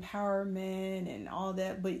girl empowerment and all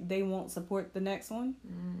that, but they won't support the next one.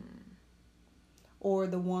 Or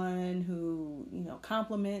the one who, you know,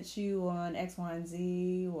 compliments you on X, Y, and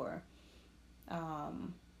Z, or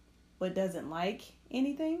but doesn't like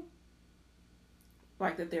anything.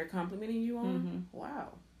 Like that they're complimenting you on? Wow.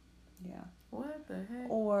 Yeah. What the heck?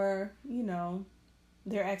 Or, you know,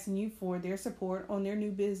 they're asking you for their support on their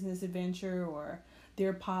new business adventure, or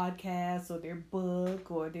their podcast, or their book,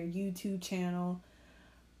 or their YouTube channel.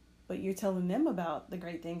 But you're telling them about the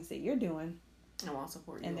great things that you're doing. And won't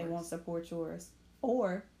support yours. And they won't support yours.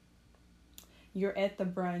 Or you're at the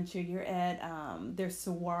brunch, or you're at their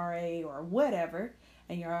soiree or whatever,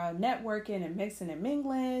 and you're networking and mixing and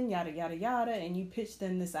mingling, yada, yada, yada, and you pitch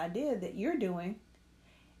them this idea that you're doing,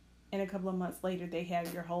 and a couple of months later, they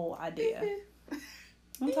have your whole idea.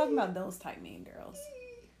 I'm talking about those type mean girls.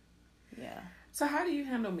 Yeah. So how do you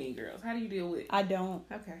handle mean girls? How do you deal with? I don't.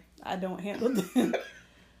 Okay. I don't handle them.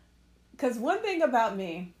 Because one thing about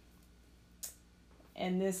me,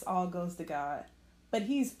 and this all goes to God, but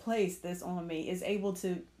He's placed this on me, is able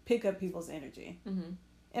to pick up people's energy. Mm-hmm.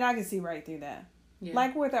 And I can see right through that. Yeah.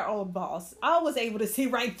 Like with our old boss, I was able to see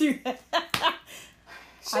right through that.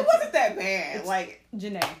 She wasn't that bad. Like,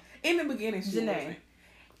 Janae. in the beginning, she Janae. wasn't.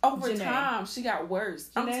 Over Janae. time, she got worse.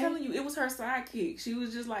 I'm Janae. telling you, it was her sidekick. She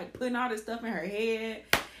was just like putting all this stuff in her head,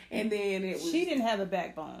 and then it was. She didn't have a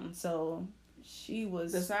backbone, so she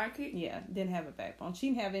was the sidekick. Yeah, didn't have a backbone. She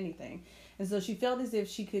didn't have anything, and so she felt as if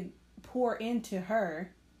she could pour into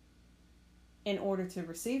her in order to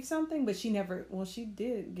receive something, but she never. Well, she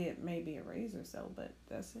did get maybe a raise or so, but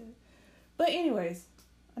that's it. But anyways,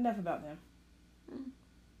 enough about them.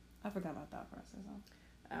 I forgot my thought process.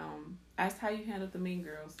 Asked how you handled the mean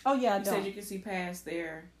girls. Oh yeah, you said you could see past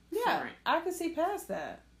their front. I could see past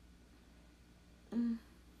that. And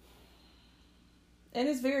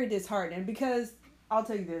it's very disheartening because I'll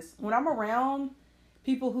tell you this: when I'm around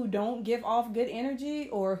people who don't give off good energy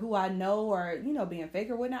or who I know are, you know, being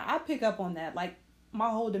fake or whatnot, I pick up on that. Like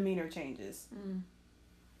my whole demeanor changes.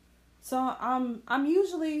 So I'm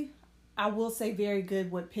usually, I will say, very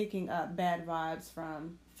good with picking up bad vibes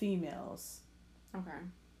from females. Okay.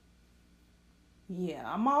 Yeah,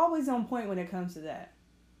 I'm always on point when it comes to that.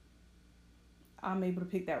 I'm able to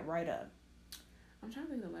pick that right up. I'm trying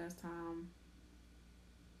to think the last time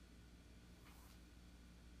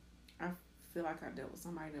I feel like I dealt with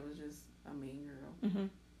somebody that was just a mean girl. Mm-hmm.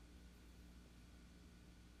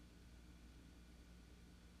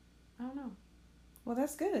 I don't know. Well,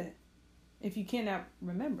 that's good. If you cannot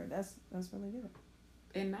remember, that's really good.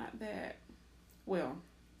 And not that, well,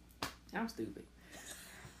 I'm stupid.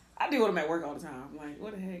 I deal with them at work all the time. Like,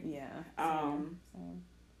 what the heck? Yeah. Same.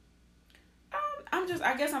 I'm just,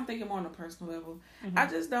 I guess I'm thinking more on a personal level. Mm-hmm. I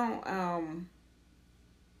just don't, I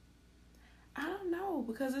don't know,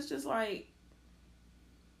 because it's just like,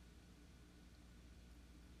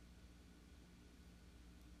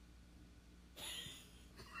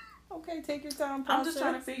 Okay, take your time. I'm just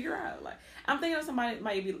trying to figure out. Like, I'm thinking of somebody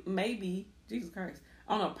maybe, Jesus Christ,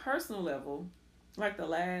 on a personal level, like the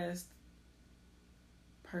last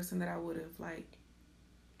person that I would have like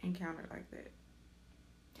encountered like that.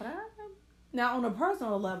 But now on a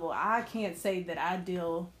personal level, I can't say that I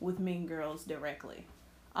deal with mean girls directly.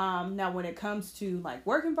 Now when it comes to like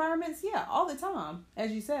work environments, yeah, all the time,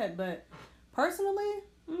 as you said. But personally,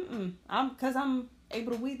 I'm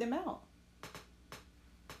able to weed them out.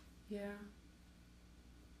 Yeah.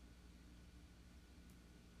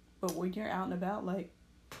 But when you're out and about, like,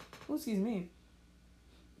 excuse me,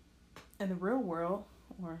 in the real world,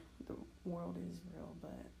 or the world is real,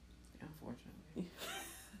 but unfortunately,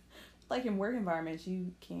 like in work environments,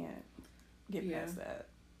 you can't get past that.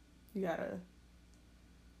 You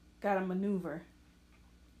gotta maneuver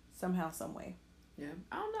somehow, some way. Yeah,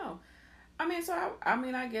 I don't know. I mean, so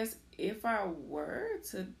I guess if I were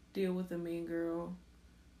to deal with a mean girl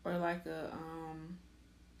or like a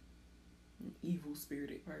evil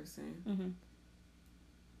spirited person,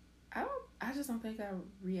 I just don't think I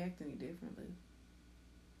react any differently.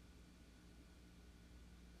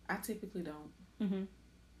 I typically don't.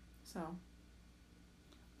 So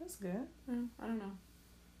that's good. I don't know.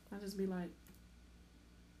 I just be like,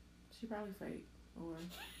 she probably fake, or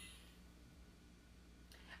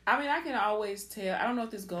I mean, I can always tell. I don't know if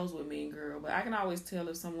this goes with mean girl, but I can always tell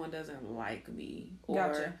if someone doesn't like me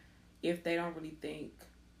or if they don't really think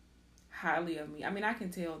highly of me. I mean, I can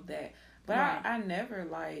tell that, but I never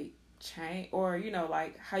like change, or you know,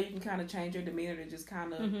 like how you can kind of change your demeanor to just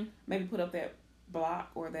kind of maybe put up that block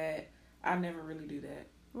or that. I never really do that.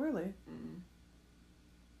 Really?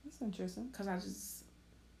 That's interesting. Cause I just,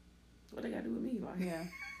 what they gotta do with me? Like, yeah.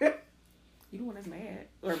 You the one that's mad,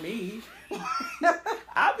 or me?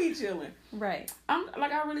 I'll be chilling. Right. I'm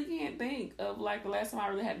like, I really can't think of like the last time I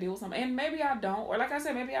really had to deal with something, and maybe I don't, or like I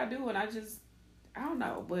said, maybe I do, and I don't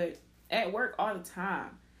know. But at work all the time,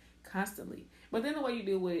 constantly. But then the way you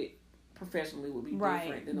deal with it professionally would be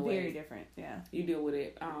different than the way very different. Yeah. You deal with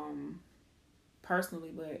it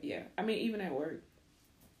personally. But yeah, I mean, even at work,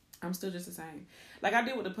 I'm still just the same. Like I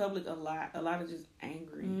deal with the public a lot of just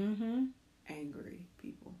angry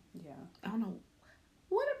people. Yeah. I don't know.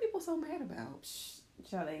 What are people so mad about?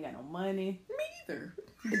 Child, they ain't got no money. Me either.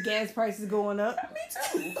 The gas prices going up. Me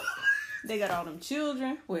too. They got all them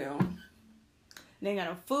children. Well, they ain't got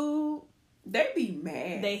no food. They be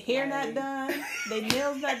mad. They hair not done. They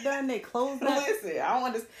nails not done. They clothes not. Listen, I don't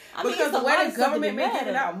understand. Because because the way the government been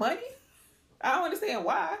giving out money, I don't understand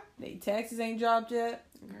why. They taxes ain't dropped yet.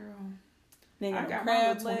 Girl, They ain't I got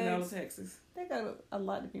crab my $20 legs. taxes. They got a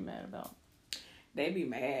lot to be mad about. They be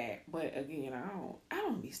mad, but again, I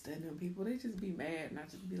don't be studying them people. They just be mad, and I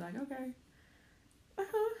just be like, okay,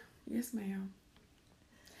 yes, ma'am.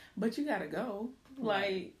 But you gotta go.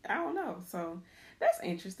 Like, I don't know. So that's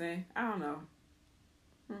interesting. I don't know.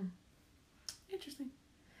 Interesting.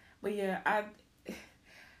 But yeah,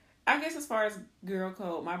 I guess as far as girl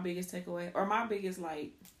code, my biggest takeaway, or my biggest,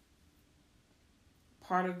 like,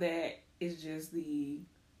 part of that is just the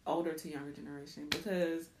older to younger generation.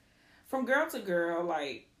 Because from girl to girl,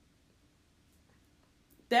 like,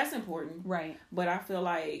 that's important. Right. But I feel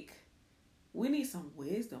like we need some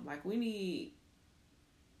wisdom. Like, we need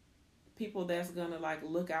people that's gonna, like,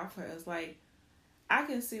 look out for us. Like, I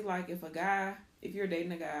can see, like, if you're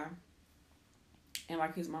dating a guy and,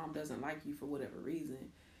 like, his mom doesn't like you for whatever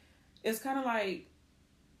reason, it's kind of like,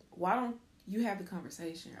 why don't you have the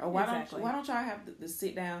conversation? Or why don't y'all have the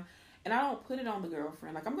sit down? And I don't put it on the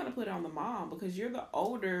girlfriend. Like, I'm gonna put it on the mom, because you're the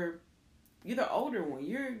older one.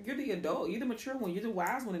 You're the adult. You're the mature one. You're the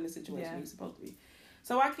wise one in the situation. You're supposed to be.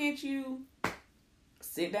 So why can't you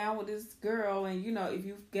sit down with this girl, and, you know, if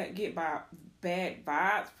you get by bad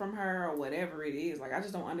vibes from her or whatever it is, like, I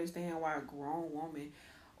just don't understand why a grown woman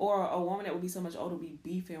or a woman that would be so much older be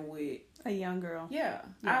beefing with a young girl. Yeah.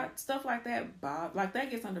 Stuff like that, like, that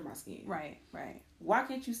gets under my skin. Right. Why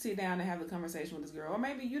can't you sit down and have a conversation with this girl? Or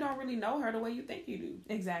maybe you don't really know her the way you think you do.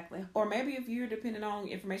 Exactly. Or maybe if you're depending on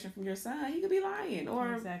information from your son, he could be lying.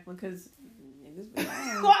 Or exactly, because niggas be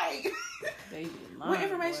lying. Like, they be lying. With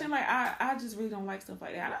information, boy. Like, I just really don't like stuff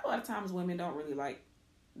like that. I know a lot of times women don't really like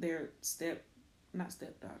their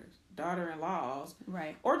daughter-in-laws.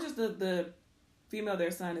 Right. Or just the female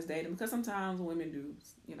their son is dating, because sometimes women do,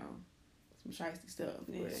 you know, some shiesty stuff.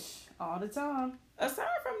 But all the time. Aside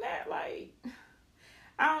from that, like,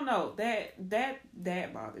 I don't know,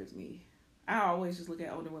 that bothers me. I always just look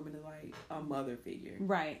at older women as, like, a mother figure.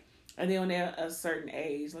 Right. And then when they're a certain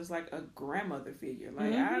age, it's like a grandmother figure.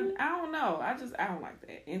 Like, I don't know. I don't like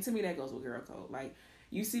that. And to me, that goes with girl code. Like,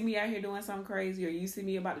 you see me out here doing something crazy, or you see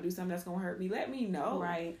me about to do something that's going to hurt me, let me know.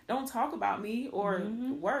 Right. Don't talk about me, or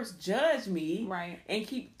worse, judge me. Right. And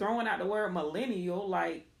keep throwing out the word millennial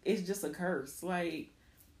like it's just a curse. Like,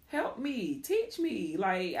 help me. Teach me.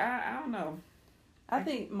 Like, I don't know. I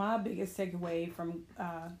think my biggest takeaway from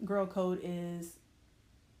girl code is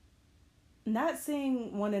not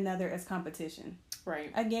seeing one another as competition. Right.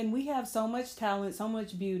 Again, we have so much talent, so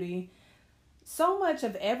much beauty, so much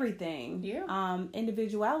of everything,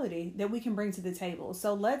 individuality that we can bring to the table.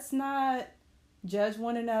 So let's not judge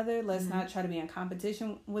one another. Let's not try to be in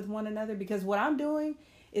competition with one another, because what I'm doing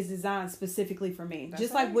is designed specifically for me. That's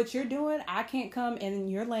just right. Like what you're doing, I can't come in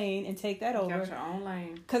your lane and take that over. Got your own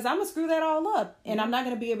lane. Because I'm going to screw that all up, and I'm not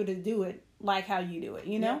going to be able to do it like how you do it,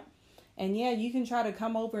 you know? And you can try to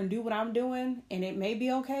come over and do what I'm doing, and it may be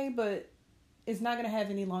okay, but it's not going to have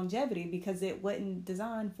any longevity because it wasn't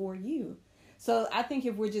designed for you. So I think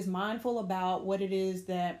if we're just mindful about what it is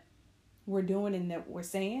that we're doing and that we're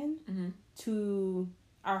saying to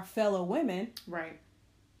our fellow women, right,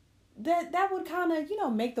 that would kind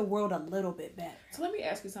of, make the world a little bit better. So let me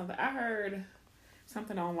ask you something. I heard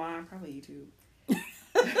something online, probably YouTube,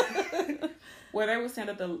 where they were saying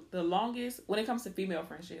that the longest, when it comes to female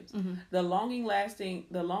friendships, the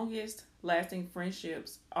longest lasting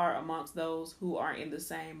friendships are amongst those who are in the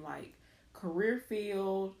same, like, career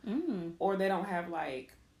field, or they don't have,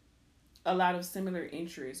 like, a lot of similar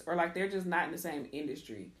interests, or, like, they're just not in the same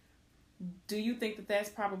industry. Do you think that that's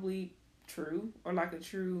probably true, or, like, a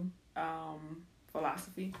true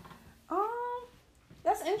philosophy?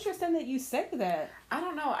 That's interesting that you say that. I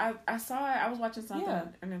don't know. I saw it. I was watching something.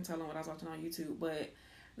 And I'm telling what I was watching on YouTube, but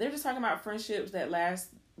they're just talking about friendships that last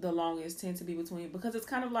the longest tend to be between, because it's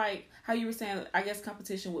kind of like how you were saying, I guess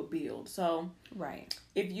competition would build. So right,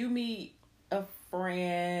 if you meet a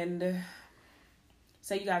friend,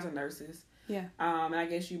 say you guys are nurses, and I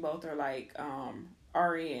guess you both are, like,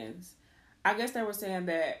 RNs. I guess they were saying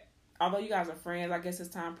that although you guys are friends, I guess as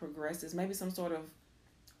time progresses, maybe some sort of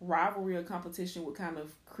rivalry or competition would kind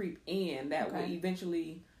of creep in that would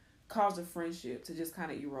eventually cause a friendship to just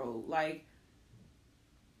kind of erode. Like,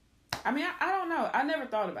 I mean, I don't know. I never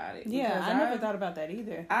thought about it. Yeah, I never thought about that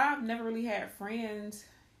either. I've never really had friends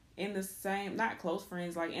in the same, not close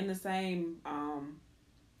friends, like in the same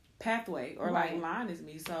pathway or like line as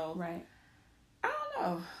me. So I don't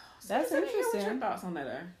know. That's interesting. What's your thoughts on that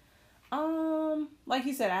there? Like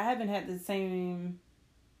you said, I haven't had the same.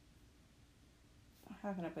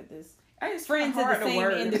 How can I put this? Friends in the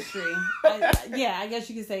same industry. I guess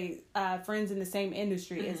you could say friends in the same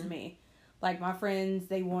industry as me. Like, my friends,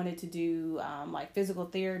 they wanted to do like physical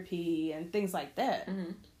therapy and things like that.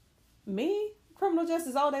 Me? Criminal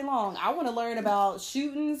justice all day long. I want to learn about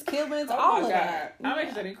shootings, killings, all of that. I'm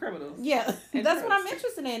interested in criminals. Yeah, that's what I'm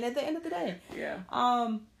interested in at the end of the day. Yeah.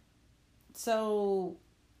 So,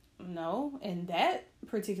 no, in that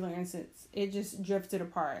particular instance, it just drifted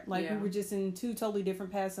apart. Like, we were just in two totally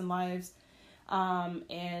different paths in lives,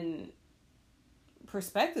 and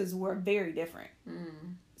perspectives were very different.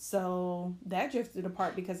 So that drifted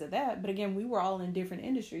apart because of that. But again, we were all in different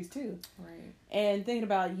industries too. Right. And thinking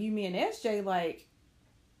about you, me, and SJ, like,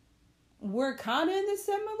 we're kind of in the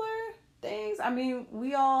similar things. I mean,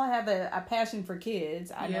 we all have a passion for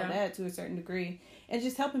kids. I know that to a certain degree. And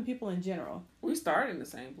just helping people in general. We started in the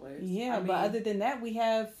same place. Yeah, but other than that, we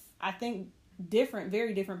have, I think,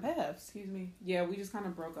 very different paths. Excuse me. Yeah, we just kind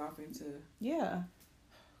of broke off into... Yeah.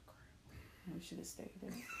 We should have stayed there.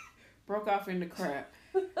 Broke off into crap.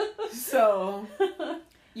 So,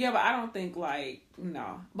 yeah, but I don't think, like,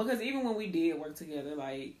 no. Because even when we did work together,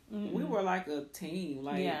 like, we were like a team.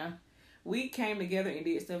 Like, we came together and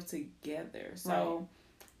did stuff together. So,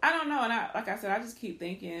 I don't know. And like I said, I just keep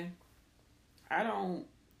thinking, I don't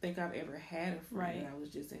think I've ever had a friend that I was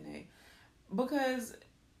just in a... Because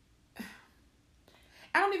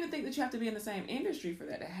I don't even think that you have to be in the same industry for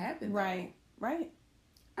that to happen. Right. Though. Right.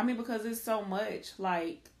 I mean, because it's so much,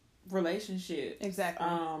 like, relationships. Exactly.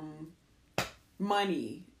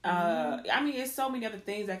 Money. I mean, it's so many other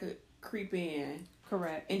things that could creep in.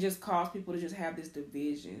 Correct. And just cause people to just have this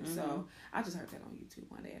division. So, I just heard that on YouTube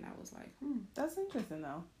one day, and I was like, That's interesting,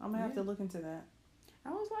 though. I'm going to have to look into that. I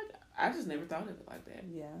was like, I just never thought of it like that.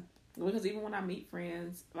 Yeah. Because even when I meet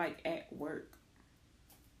friends, like, at work,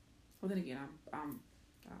 well, then again, I don't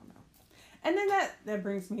know. And then that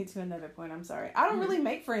brings me to another point. I'm sorry. I don't really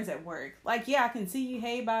make friends at work. Like, yeah, I can see you,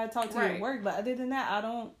 hey, bye, talk to you at work. But other than that, I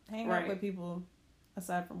don't hang out with people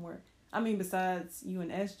aside from work. I mean, besides you and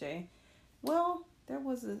SJ. Well, there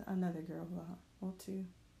was another girl two.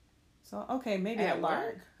 So, okay, maybe at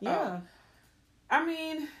work. Yeah. I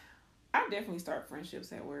mean, I definitely start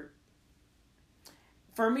friendships at work.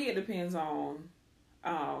 For me, it depends on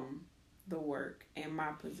the work and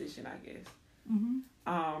my position, I guess.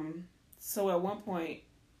 So at one point,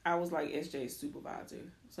 I was like SJ's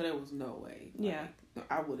supervisor. So there was no way.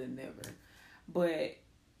 Like, I would have never. But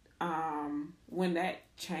when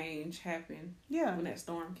that change happened, when that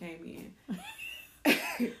storm came in,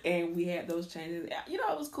 and we had those changes, you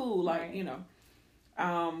know, it was cool. Like, you know,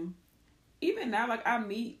 even now, like, I've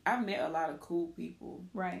met a lot of cool people.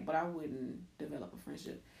 Right. But I wouldn't develop a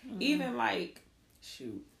friendship. Even, like,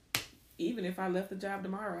 even if I left the job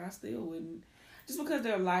tomorrow, I still wouldn't. Just because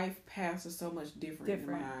their life paths are so much different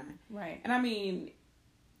than mine. Right. And I mean,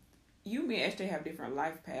 you, me, and SJ have different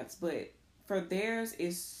life paths, but for theirs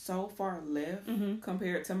is so far left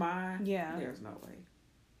compared to mine. Yeah. There's no way.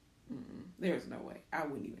 There's no way. I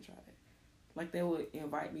wouldn't even try that. Like, they would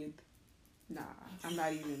invite me. Nah, I'm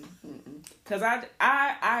not even. Because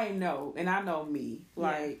I know, and I know me.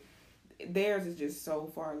 Like, theirs is just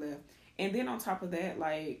so far left. And then on top of that,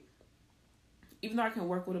 like, even though I can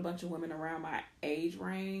work with a bunch of women around my age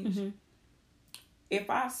range, if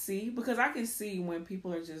I see, because I can see when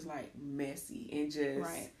people are just, like, messy and just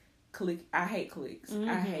click. I hate clicks.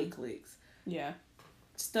 I hate clicks. Yeah.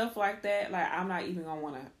 Stuff like that, like, I'm not even going to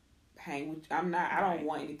want to hang with. I don't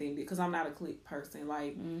want anything because I'm not a clique person.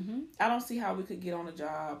 Like, I don't see how we could get on a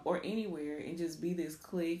job or anywhere and just be this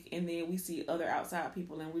clique, and then we see other outside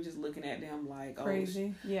people and we're just looking at them like,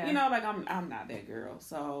 crazy. Yeah, you know, like, I'm not that girl.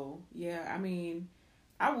 So yeah, I mean,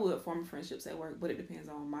 I would form friendships at work, but it depends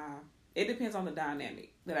on the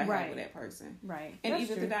dynamic that I have with that person. Right. And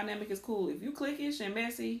even if the dynamic is cool, if you cliquish and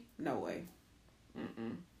messy, no way.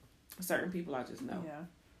 Certain people I just know. Yeah.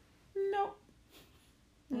 Nope.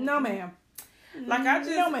 No, ma'am. Like, I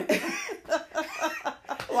just... No, ma'am.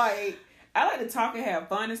 Like, I like to talk and have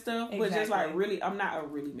fun and stuff, but just, like, really... I'm not a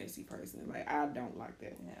really messy person. Like, I don't like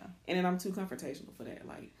that. Yeah. And then I'm too confrontational for that.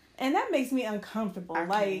 Like... And that makes me uncomfortable.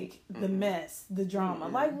 Like, the mess, the drama.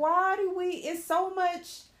 Like, why do we... It's so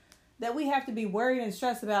much that we have to be worried and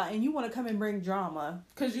stressed about, and you want to come and bring drama.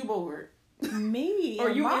 Because you bored. Me? Or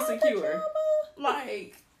you insecure.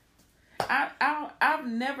 Like... I've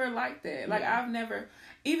never liked that. Like, I've never,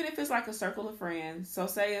 even if it's like a circle of friends. So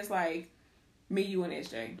say it's like me, you, and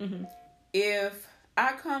SJ. If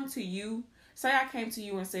I come to you, say I came to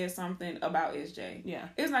you and said something about SJ. Yeah.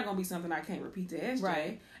 It's not going to be something I can't repeat to SJ.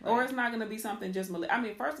 Right. Or it's not going to be something just, I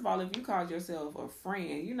mean, first of all, if you called yourself a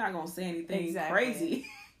friend, you're not going to say anything crazy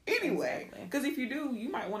anyway. Because if you do, you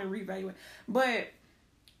might want to reevaluate. But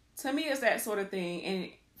to me, it's that sort of thing. And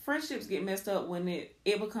friendships get messed up when it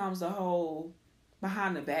becomes a whole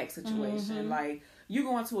behind the back situation. Like, you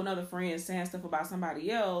going to another friend saying stuff about somebody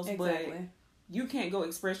else, but you can't go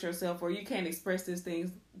express yourself, or you can't express these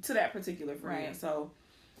things to that particular friend. Right. So,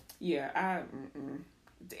 yeah,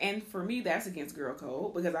 and for me, that's against girl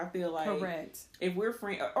code, because I feel like if we're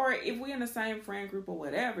friend, or if we're in the same friend group or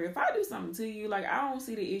whatever, if I do something to you, like, I don't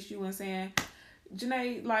see the issue in saying,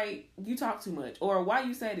 Janae, like, you talk too much, or why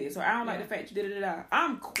you say this, or I don't like the fact you did it.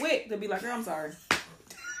 I'm quick to be like, girl, I'm sorry.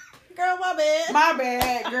 Girl, my bad. My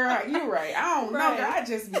bad, girl. You right. I don't know. Girl, I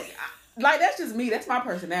just be, like, that's just me. That's my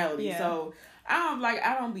personality. Yeah. So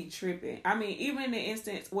I don't be tripping. I mean, even in the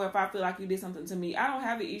instance where if I feel like you did something to me, I don't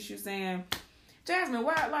have an issue saying, Jasmine,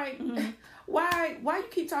 why, like, why you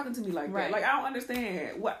keep talking to me like that? Like, I don't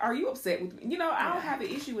understand. What are you upset with me? You know, I don't have an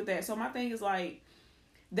issue with that. So my thing is, like,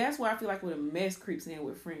 that's where I feel like when a mess creeps in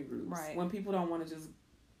with friend groups. Right. When people don't want to just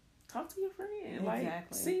talk to your friend. Like,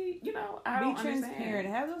 see, you know, I don't understand. Be transparent.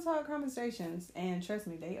 Have those hard conversations. And trust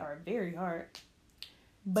me, they are very hard.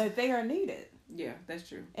 But they are needed. Yeah, that's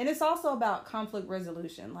true. And it's also about conflict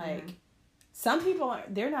resolution. Like, some people,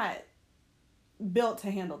 they're not built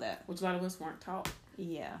to handle that. Which a lot of us weren't taught.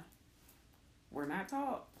 Yeah. We're not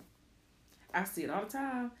taught. I see it all the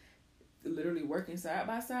time. Literally working side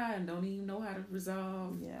by side and don't even know how to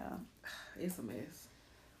resolve. Yeah. It's a mess.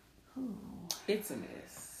 Ooh. It's a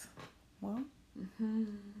mess. Well.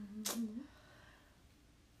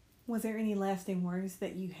 Was there any lasting words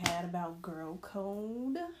that you had about girl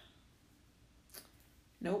code?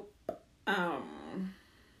 Nope.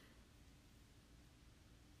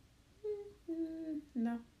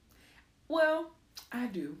 No. Well, I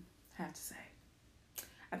do have to say,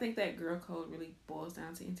 I think that girl code really boils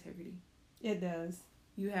down to integrity. It does.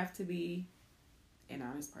 You have to be an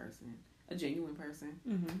honest person, a genuine person.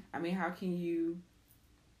 Mm-hmm. I mean, how can you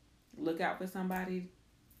look out for somebody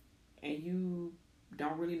and you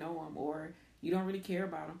don't really know them, or you don't really care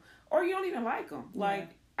about them, or you don't even like them? Yeah. Like,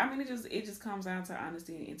 I mean, it just comes down to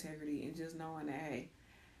honesty and integrity, and just knowing that, hey,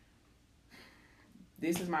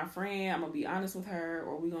 this is my friend, I'm going to be honest with her,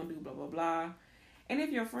 or we're going to do blah, blah, blah. And if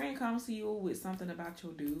your friend comes to you with something about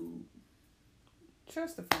your dude,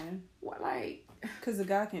 trust the friend. What, like? Because the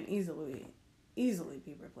guy can easily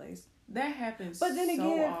be replaced. That happens but then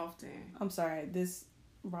so again, often. I'm sorry, this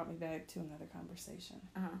brought me back to another conversation.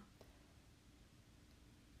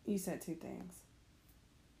 You said two things.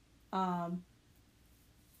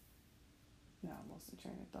 No, I lost the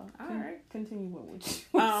train of thought. All right. Continue with what you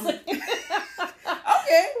were saying.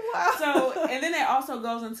 Okay. Wow. So, and then it also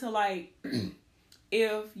goes into, like,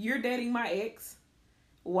 if you're dating my ex,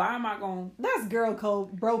 why am I going... That's girl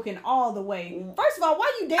code broken all the way. First of all,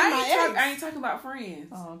 why you dating my ex? I ain't talking about friends.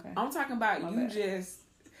 Oh, okay. I'm talking about you just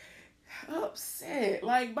upset,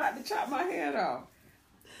 like, about to chop my head off.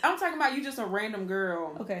 I'm talking about you just a random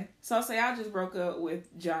girl. Okay. So, say I just broke up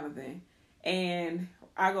with Jonathan, and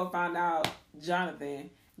I go find out Jonathan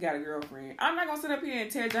got a girlfriend. I'm not going to sit up here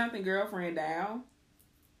and tear Jonathan's girlfriend down.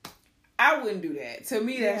 I wouldn't do that. To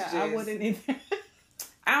me, that's just... I wouldn't either.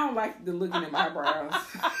 I don't like the looking at my eyebrows.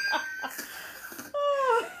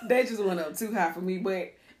 They just went up too high for me.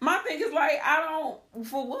 But my thing is, like, I don't...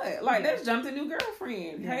 For what? Like, that's Jonathan's new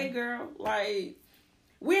girlfriend. Yeah. Hey, girl. Like,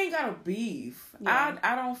 we ain't got a beef. Yeah.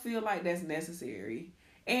 I don't feel like that's necessary.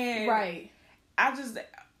 And... Right. I just...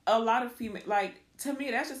 A lot of female... Like, to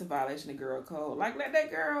me, that's just a violation of girl code. Like, let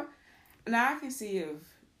that girl... Now, I can see if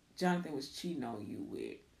Jonathan was cheating on you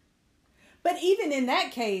with... But even in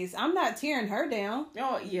that case, I'm not tearing her down.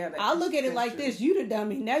 Oh, yeah. I look at it like true. This. You the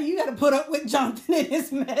dummy. Now you got to put up with Jonathan and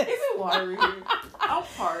his mess. Is it water here? I'm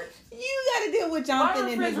parched. You got to deal with Jonathan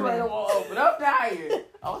and his mess. My refrigerator won't open. I'm tired.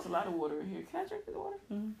 Oh, it's a lot of water in here. Can I drink this water?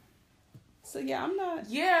 Mm-hmm. So, yeah, I'm not...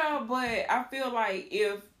 Yeah, but I feel like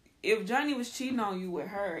if Johnny was cheating on you with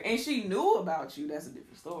her and she knew about you, that's a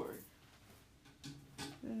different story.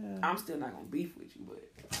 Yeah. I'm still not going to beef with you, but...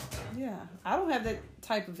 Yeah, I don't have that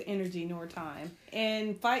type of energy nor time.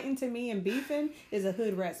 And fighting to me and beefing is a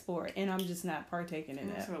hood rat sport, and I'm just not partaking in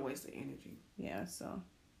that. It's a waste of energy. Yeah, so.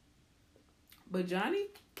 But Johnny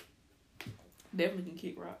definitely can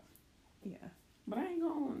kick rock. Yeah. But I ain't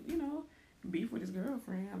gonna, beef with his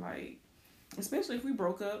girlfriend. Like, especially if we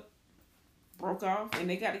broke off, and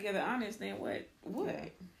they got together honest, then what? Yeah.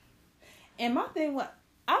 And my thing was,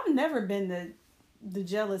 I've never been the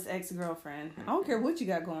jealous ex-girlfriend. I don't care what you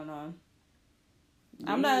got going on.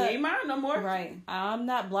 I'm not... ain't mine no more. Right. I'm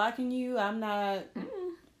not blocking you. I'm not...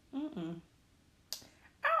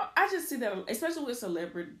 I just see that, especially with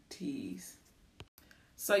celebrities.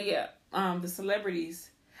 So, yeah, the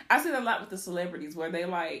celebrities... I see that a lot with the celebrities where they,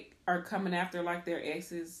 like, are coming after, like, their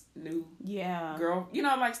ex's new girl.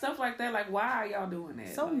 Like, stuff like that. Like, why are y'all doing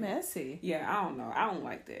that? So messy. Yeah, I don't know. I don't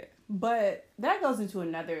like that. But that goes into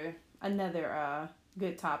another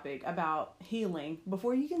good topic about healing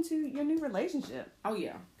before you get into your new relationship. Oh,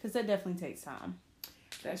 yeah. Because that definitely takes time.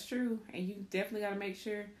 That's true. And you definitely got to make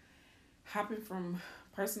sure hopping from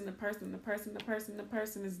person to person to person to person to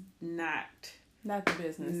person is not the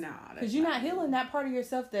business. Nah. Because you're not healing that part of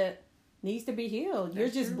yourself that needs to be healed. You're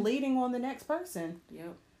just bleeding on the next person.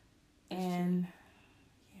 Yep. And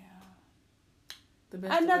the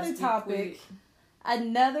best another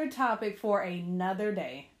topic for another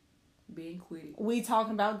day. Being quitted. We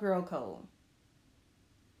talking about girl code.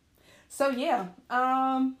 So yeah,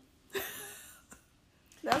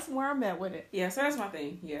 that's where I'm at with it. Yeah, so that's my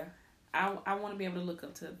thing. Yeah, I want to be able to look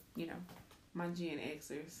up to my Gen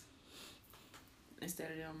Xers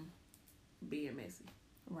instead of them being messy.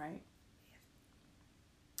 Right.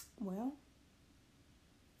 Well,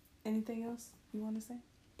 anything else you want to say?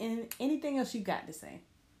 And anything else you got to say?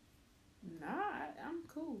 Nah, I'm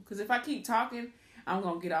cool. Because if I keep talking, I'm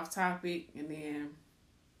going to get off topic and then...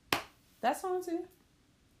 That's fine too.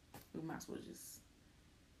 We might as well just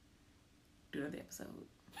do another episode.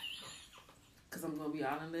 Because I'm going to be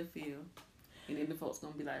all in left field. And then the folks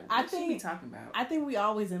going to be like, what should we talking about? I think we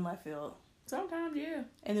always in left field. Sometimes, yeah.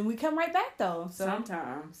 And then we come right back though. So.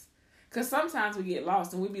 Sometimes. Because sometimes we get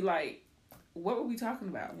lost and we be like, what were we talking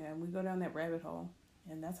about? Yeah, we go down that rabbit hole.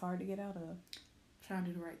 And that's hard to get out of. Trying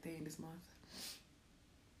to do the right thing this month.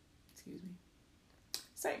 Excuse me.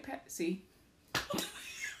 St. Pat. See?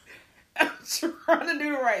 I'm trying to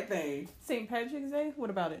do the right thing. St. Patrick's Day? What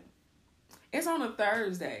about it? It's on a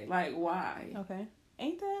Thursday. Like, why? Okay.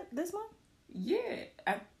 Ain't that this month? Yeah.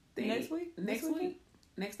 I think. Next week? Next week.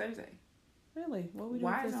 Next Thursday. Really? What are we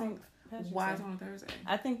doing for St. Patrick's Day? Why is it on a Thursday?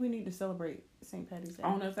 I think we need to celebrate St. Patty's Day.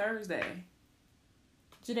 On a Thursday.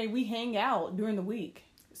 Today we hang out during the week.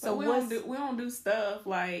 So we don't do stuff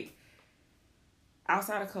like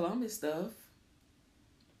outside of Columbus stuff.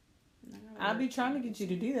 I'll be trying to get you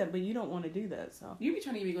to do that, but you don't want to do that. So you be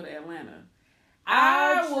trying to get me to go to Atlanta.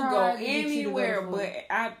 I will go anywhere, but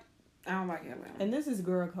I don't like Atlanta. And this is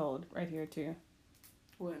girl code right here too.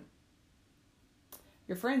 What?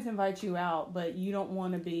 Your friends invite you out, but you don't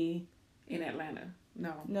want to be in Atlanta.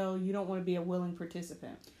 No, you don't want to be a willing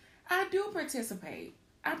participant. I do participate.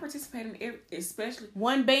 I participate in every, especially...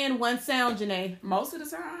 One band, one sound, Janae. Most of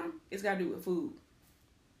the time, it's got to do with food.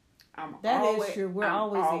 That is true. We're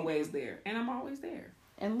always there. And I'm always there.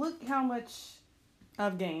 And look how much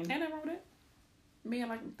I've gained. And I'm over that. Me, I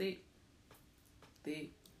like them thick.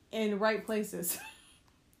 Thick. In the right places.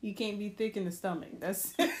 You can't be thick in the stomach.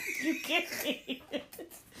 That's... You can't be.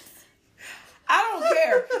 I don't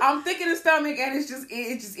care. I'm thick in the stomach and it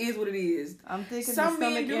just is what it is. I'm thick in the stomach. Some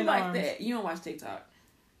men do like that. You don't watch TikTok.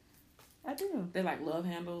 I do. They like love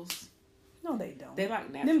handles. No, they don't. They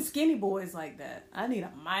like natural. Them skinny boys like that. I need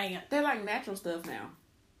a man. They like natural stuff now.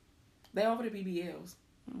 They over the BBLs.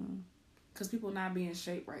 Because people not being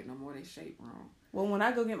shaped right no more. They shape wrong. Well, when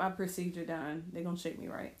I go get my procedure done, they going to shape me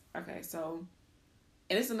right. Okay, so...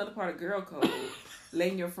 And it's another part of girl code.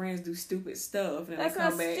 Letting your friends do stupid stuff. And That's they come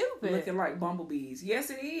not back stupid. looking like bumblebees.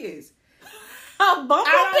 Yes, it is. A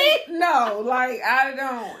bumblebee? No, like, I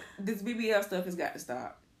don't. This BBL stuff has got to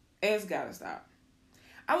stop. It's got to stop.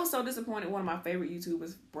 I was so disappointed one of my favorite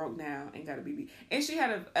YouTubers broke down and got a BBL. And she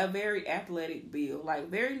had a very athletic build. Like,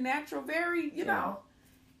 very natural, very, you know.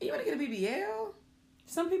 You want to get a BBL?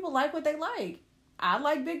 Some people like what they like. I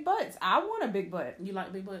like big butts. I want a big butt. You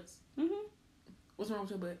like big butts? Mm-hmm. What's wrong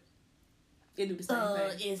with your butt? It do the same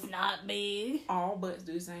thing. It's not big. All butts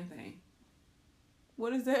do the same thing.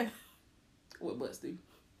 What is that? What butts do?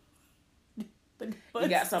 You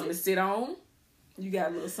got something to sit on. You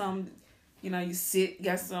got a little something, you sit, you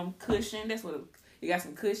got some cushion. That's what you got,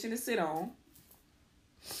 some cushion to sit on.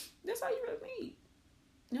 That's all you really need.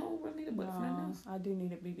 You don't really need a butt for nothing else. I do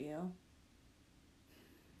need a BBL.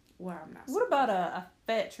 Well, I'm not. What about a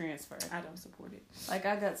fat transfer? I don't support it. Like,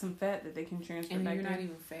 I got some fat that they can transfer and back you're not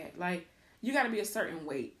even fat. Like, you got to be a certain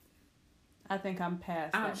weight. I think I'm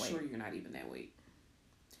past that weight. I'm sure you're not even that weight.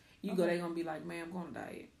 You go, they're going to be like, man, I'm going to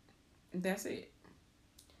diet. That's it.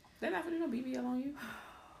 They're not going to do no BBL on you.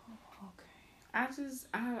 Okay.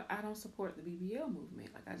 I don't support the BBL movement.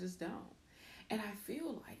 Like, I just don't. And I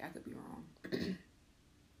feel like, I could be wrong.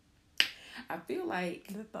 I feel like...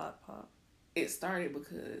 The thought pop. It started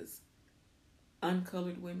because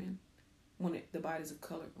uncolored women wanted the bodies of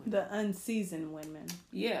colored women. The unseasoned women.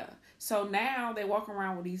 Yeah. So now they walk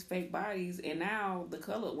around with these fake bodies, and now the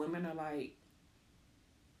colored women are like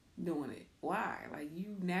doing it. Why? Like,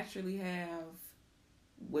 you naturally have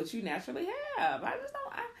what you naturally have. I just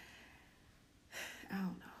don't. I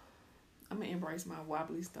don't know. I'm gonna embrace my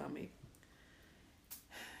wobbly stomach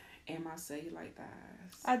and my cellulite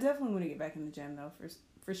thighs. I definitely want to get back in the gym though,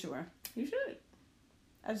 for sure. You should.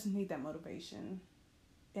 I just need that motivation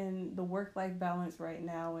and the work-life balance right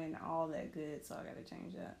now and all that good, so I got to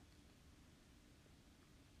change that.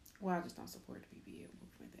 Well, I just don't support the BBL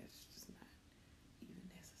movement. That's just not even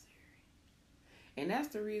necessary. And that's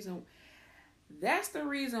the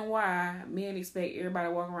reason why men expect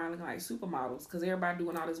everybody walking around looking like supermodels, because everybody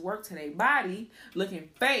doing all this work to their body looking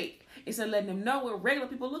fake instead of letting them know what regular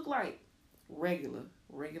people look like. Regular.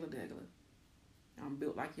 I'm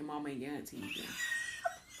built like your mama and your auntie.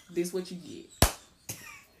 This what you get.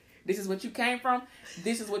 This is what you came from.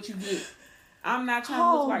 This is what you get. I'm not trying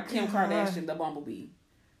to look like Kim Kardashian, the bumblebee.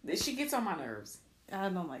 She gets on my nerves. I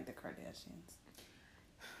don't like the Kardashians.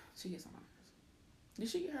 She gets on my nerves. Did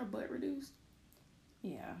she get her butt reduced?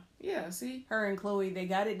 Yeah. Yeah, see? Her and Khloe, they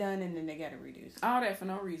got it done and then they got it reduced. All that for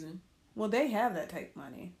no reason. Well, they have that type of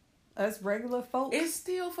money. Us regular folks. It's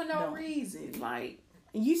still for no reason. Like,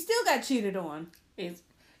 you still got cheated on.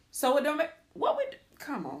 So it don't make...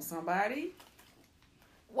 Come on, somebody.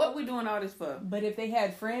 What we doing all this for? But if they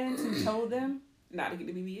had friends who told them not to get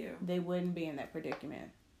the BBL, they wouldn't be in that predicament.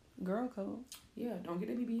 Girl code. Yeah, don't get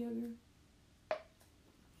the BBL, girl.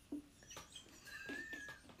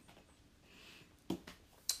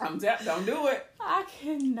 Don't do it. I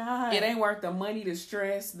cannot. It ain't worth the money, the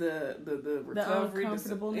stress, the recovery, the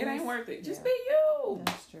uncomfortableness. It ain't worth it. Just be you.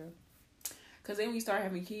 That's true. Because then we start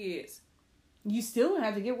having kids. You still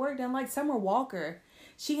have to get work done. Like Summer Walker,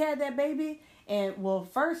 she had that baby, and well,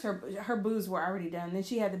 first her boobs were already done. Then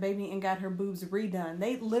she had the baby and got her boobs redone.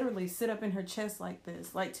 They literally sit up in her chest like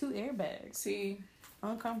this, like 2 airbags. See,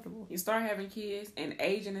 uncomfortable. You start having kids and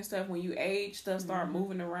aging and stuff. When you age, stuff start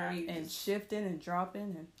moving around and shifting and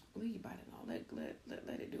dropping and leave your body alone.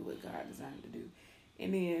 Let it do what God designed it to do.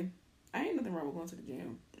 And then I ain't nothing wrong with going to the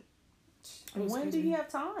gym. When do you have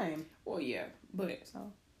time? Well, yeah, but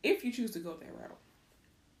if you choose to go that route,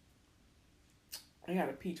 I got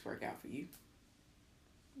a peach workout for you.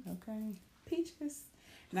 Okay. Peaches.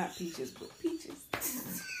 Not peaches, but peaches.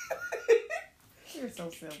 You're so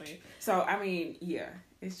silly. So, I mean, yeah.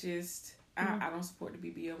 It's just, I don't support the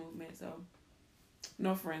BBL movement, so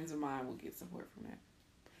no friends of mine will get support from that.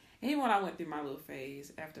 And even when I went through my little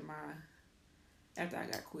phase after I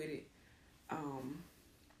got quitted,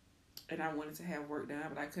 and I wanted to have work done,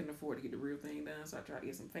 but I couldn't afford to get the real thing done, so I tried to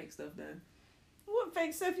get some fake stuff done. What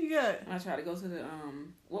fake stuff you got? I tried to go to the,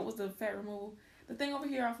 what was the fat removal? The thing over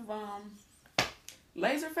here off of,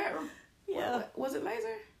 laser fat removal? Yeah. What, was it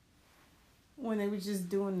laser? When they were just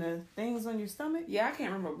doing the things on your stomach? Yeah, I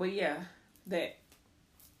can't remember, but yeah, that.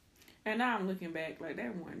 And now I'm looking back, like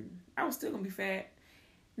that one, I was still going to be fat.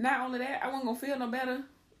 Not only that, I wasn't going to feel no better.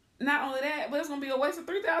 Not only that, but it's going to be a waste of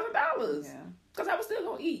 $3,000. Yeah. Because I was still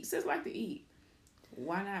going to eat. Sis like to eat.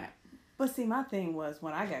 Why not? But see, my thing was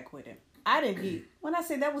when I got quitted, I didn't eat. When I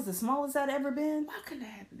say that was the smallest I'd ever been. Why couldn't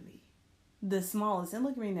that happen to me? The smallest. And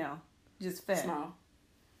look at me now. Just fat. Small.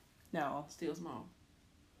 No. Still small.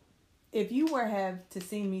 If you were have to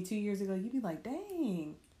see me 2 years ago, you'd be like,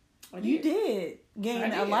 dang. You did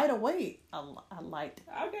gain a lot of weight. A lot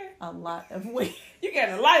of weight. You got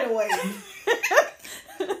a lighter weight.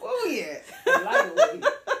 Oh, yeah. A lighter weight.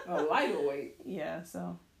 A lighter weight. Yeah,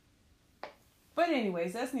 so. But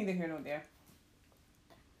anyways, that's neither here nor there.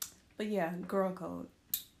 But yeah, girl code.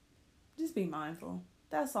 Just be mindful.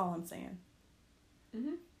 That's all I'm saying.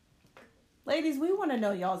 Mm-hmm. Ladies, we want to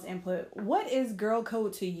know y'all's input. What is girl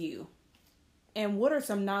code to you? And what are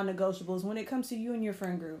some non-negotiables when it comes to you and your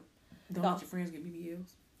friend group? Don't let your friends get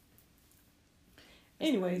BBLs.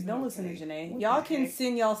 Anyways, don't listen to Janae. Y'all can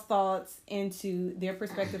send y'all's thoughts into Their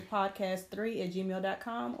Perspective Podcast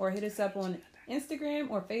 3@gmail.com or hit us up on Instagram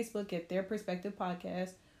or Facebook at Their Perspective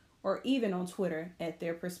Podcast or even on Twitter at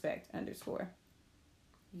Their Perspect _.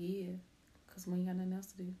 Yeah, because we ain't got nothing else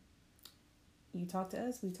to do. You talk to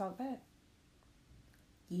us, we talk back.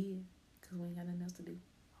 Yeah, because we ain't got nothing else to do.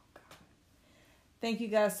 Thank you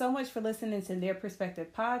guys so much for listening to Their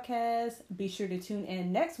Perspective Podcast. Be sure to tune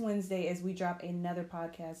in next Wednesday as we drop another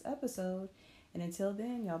podcast episode. And until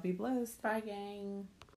then, y'all be blessed. Bye, gang.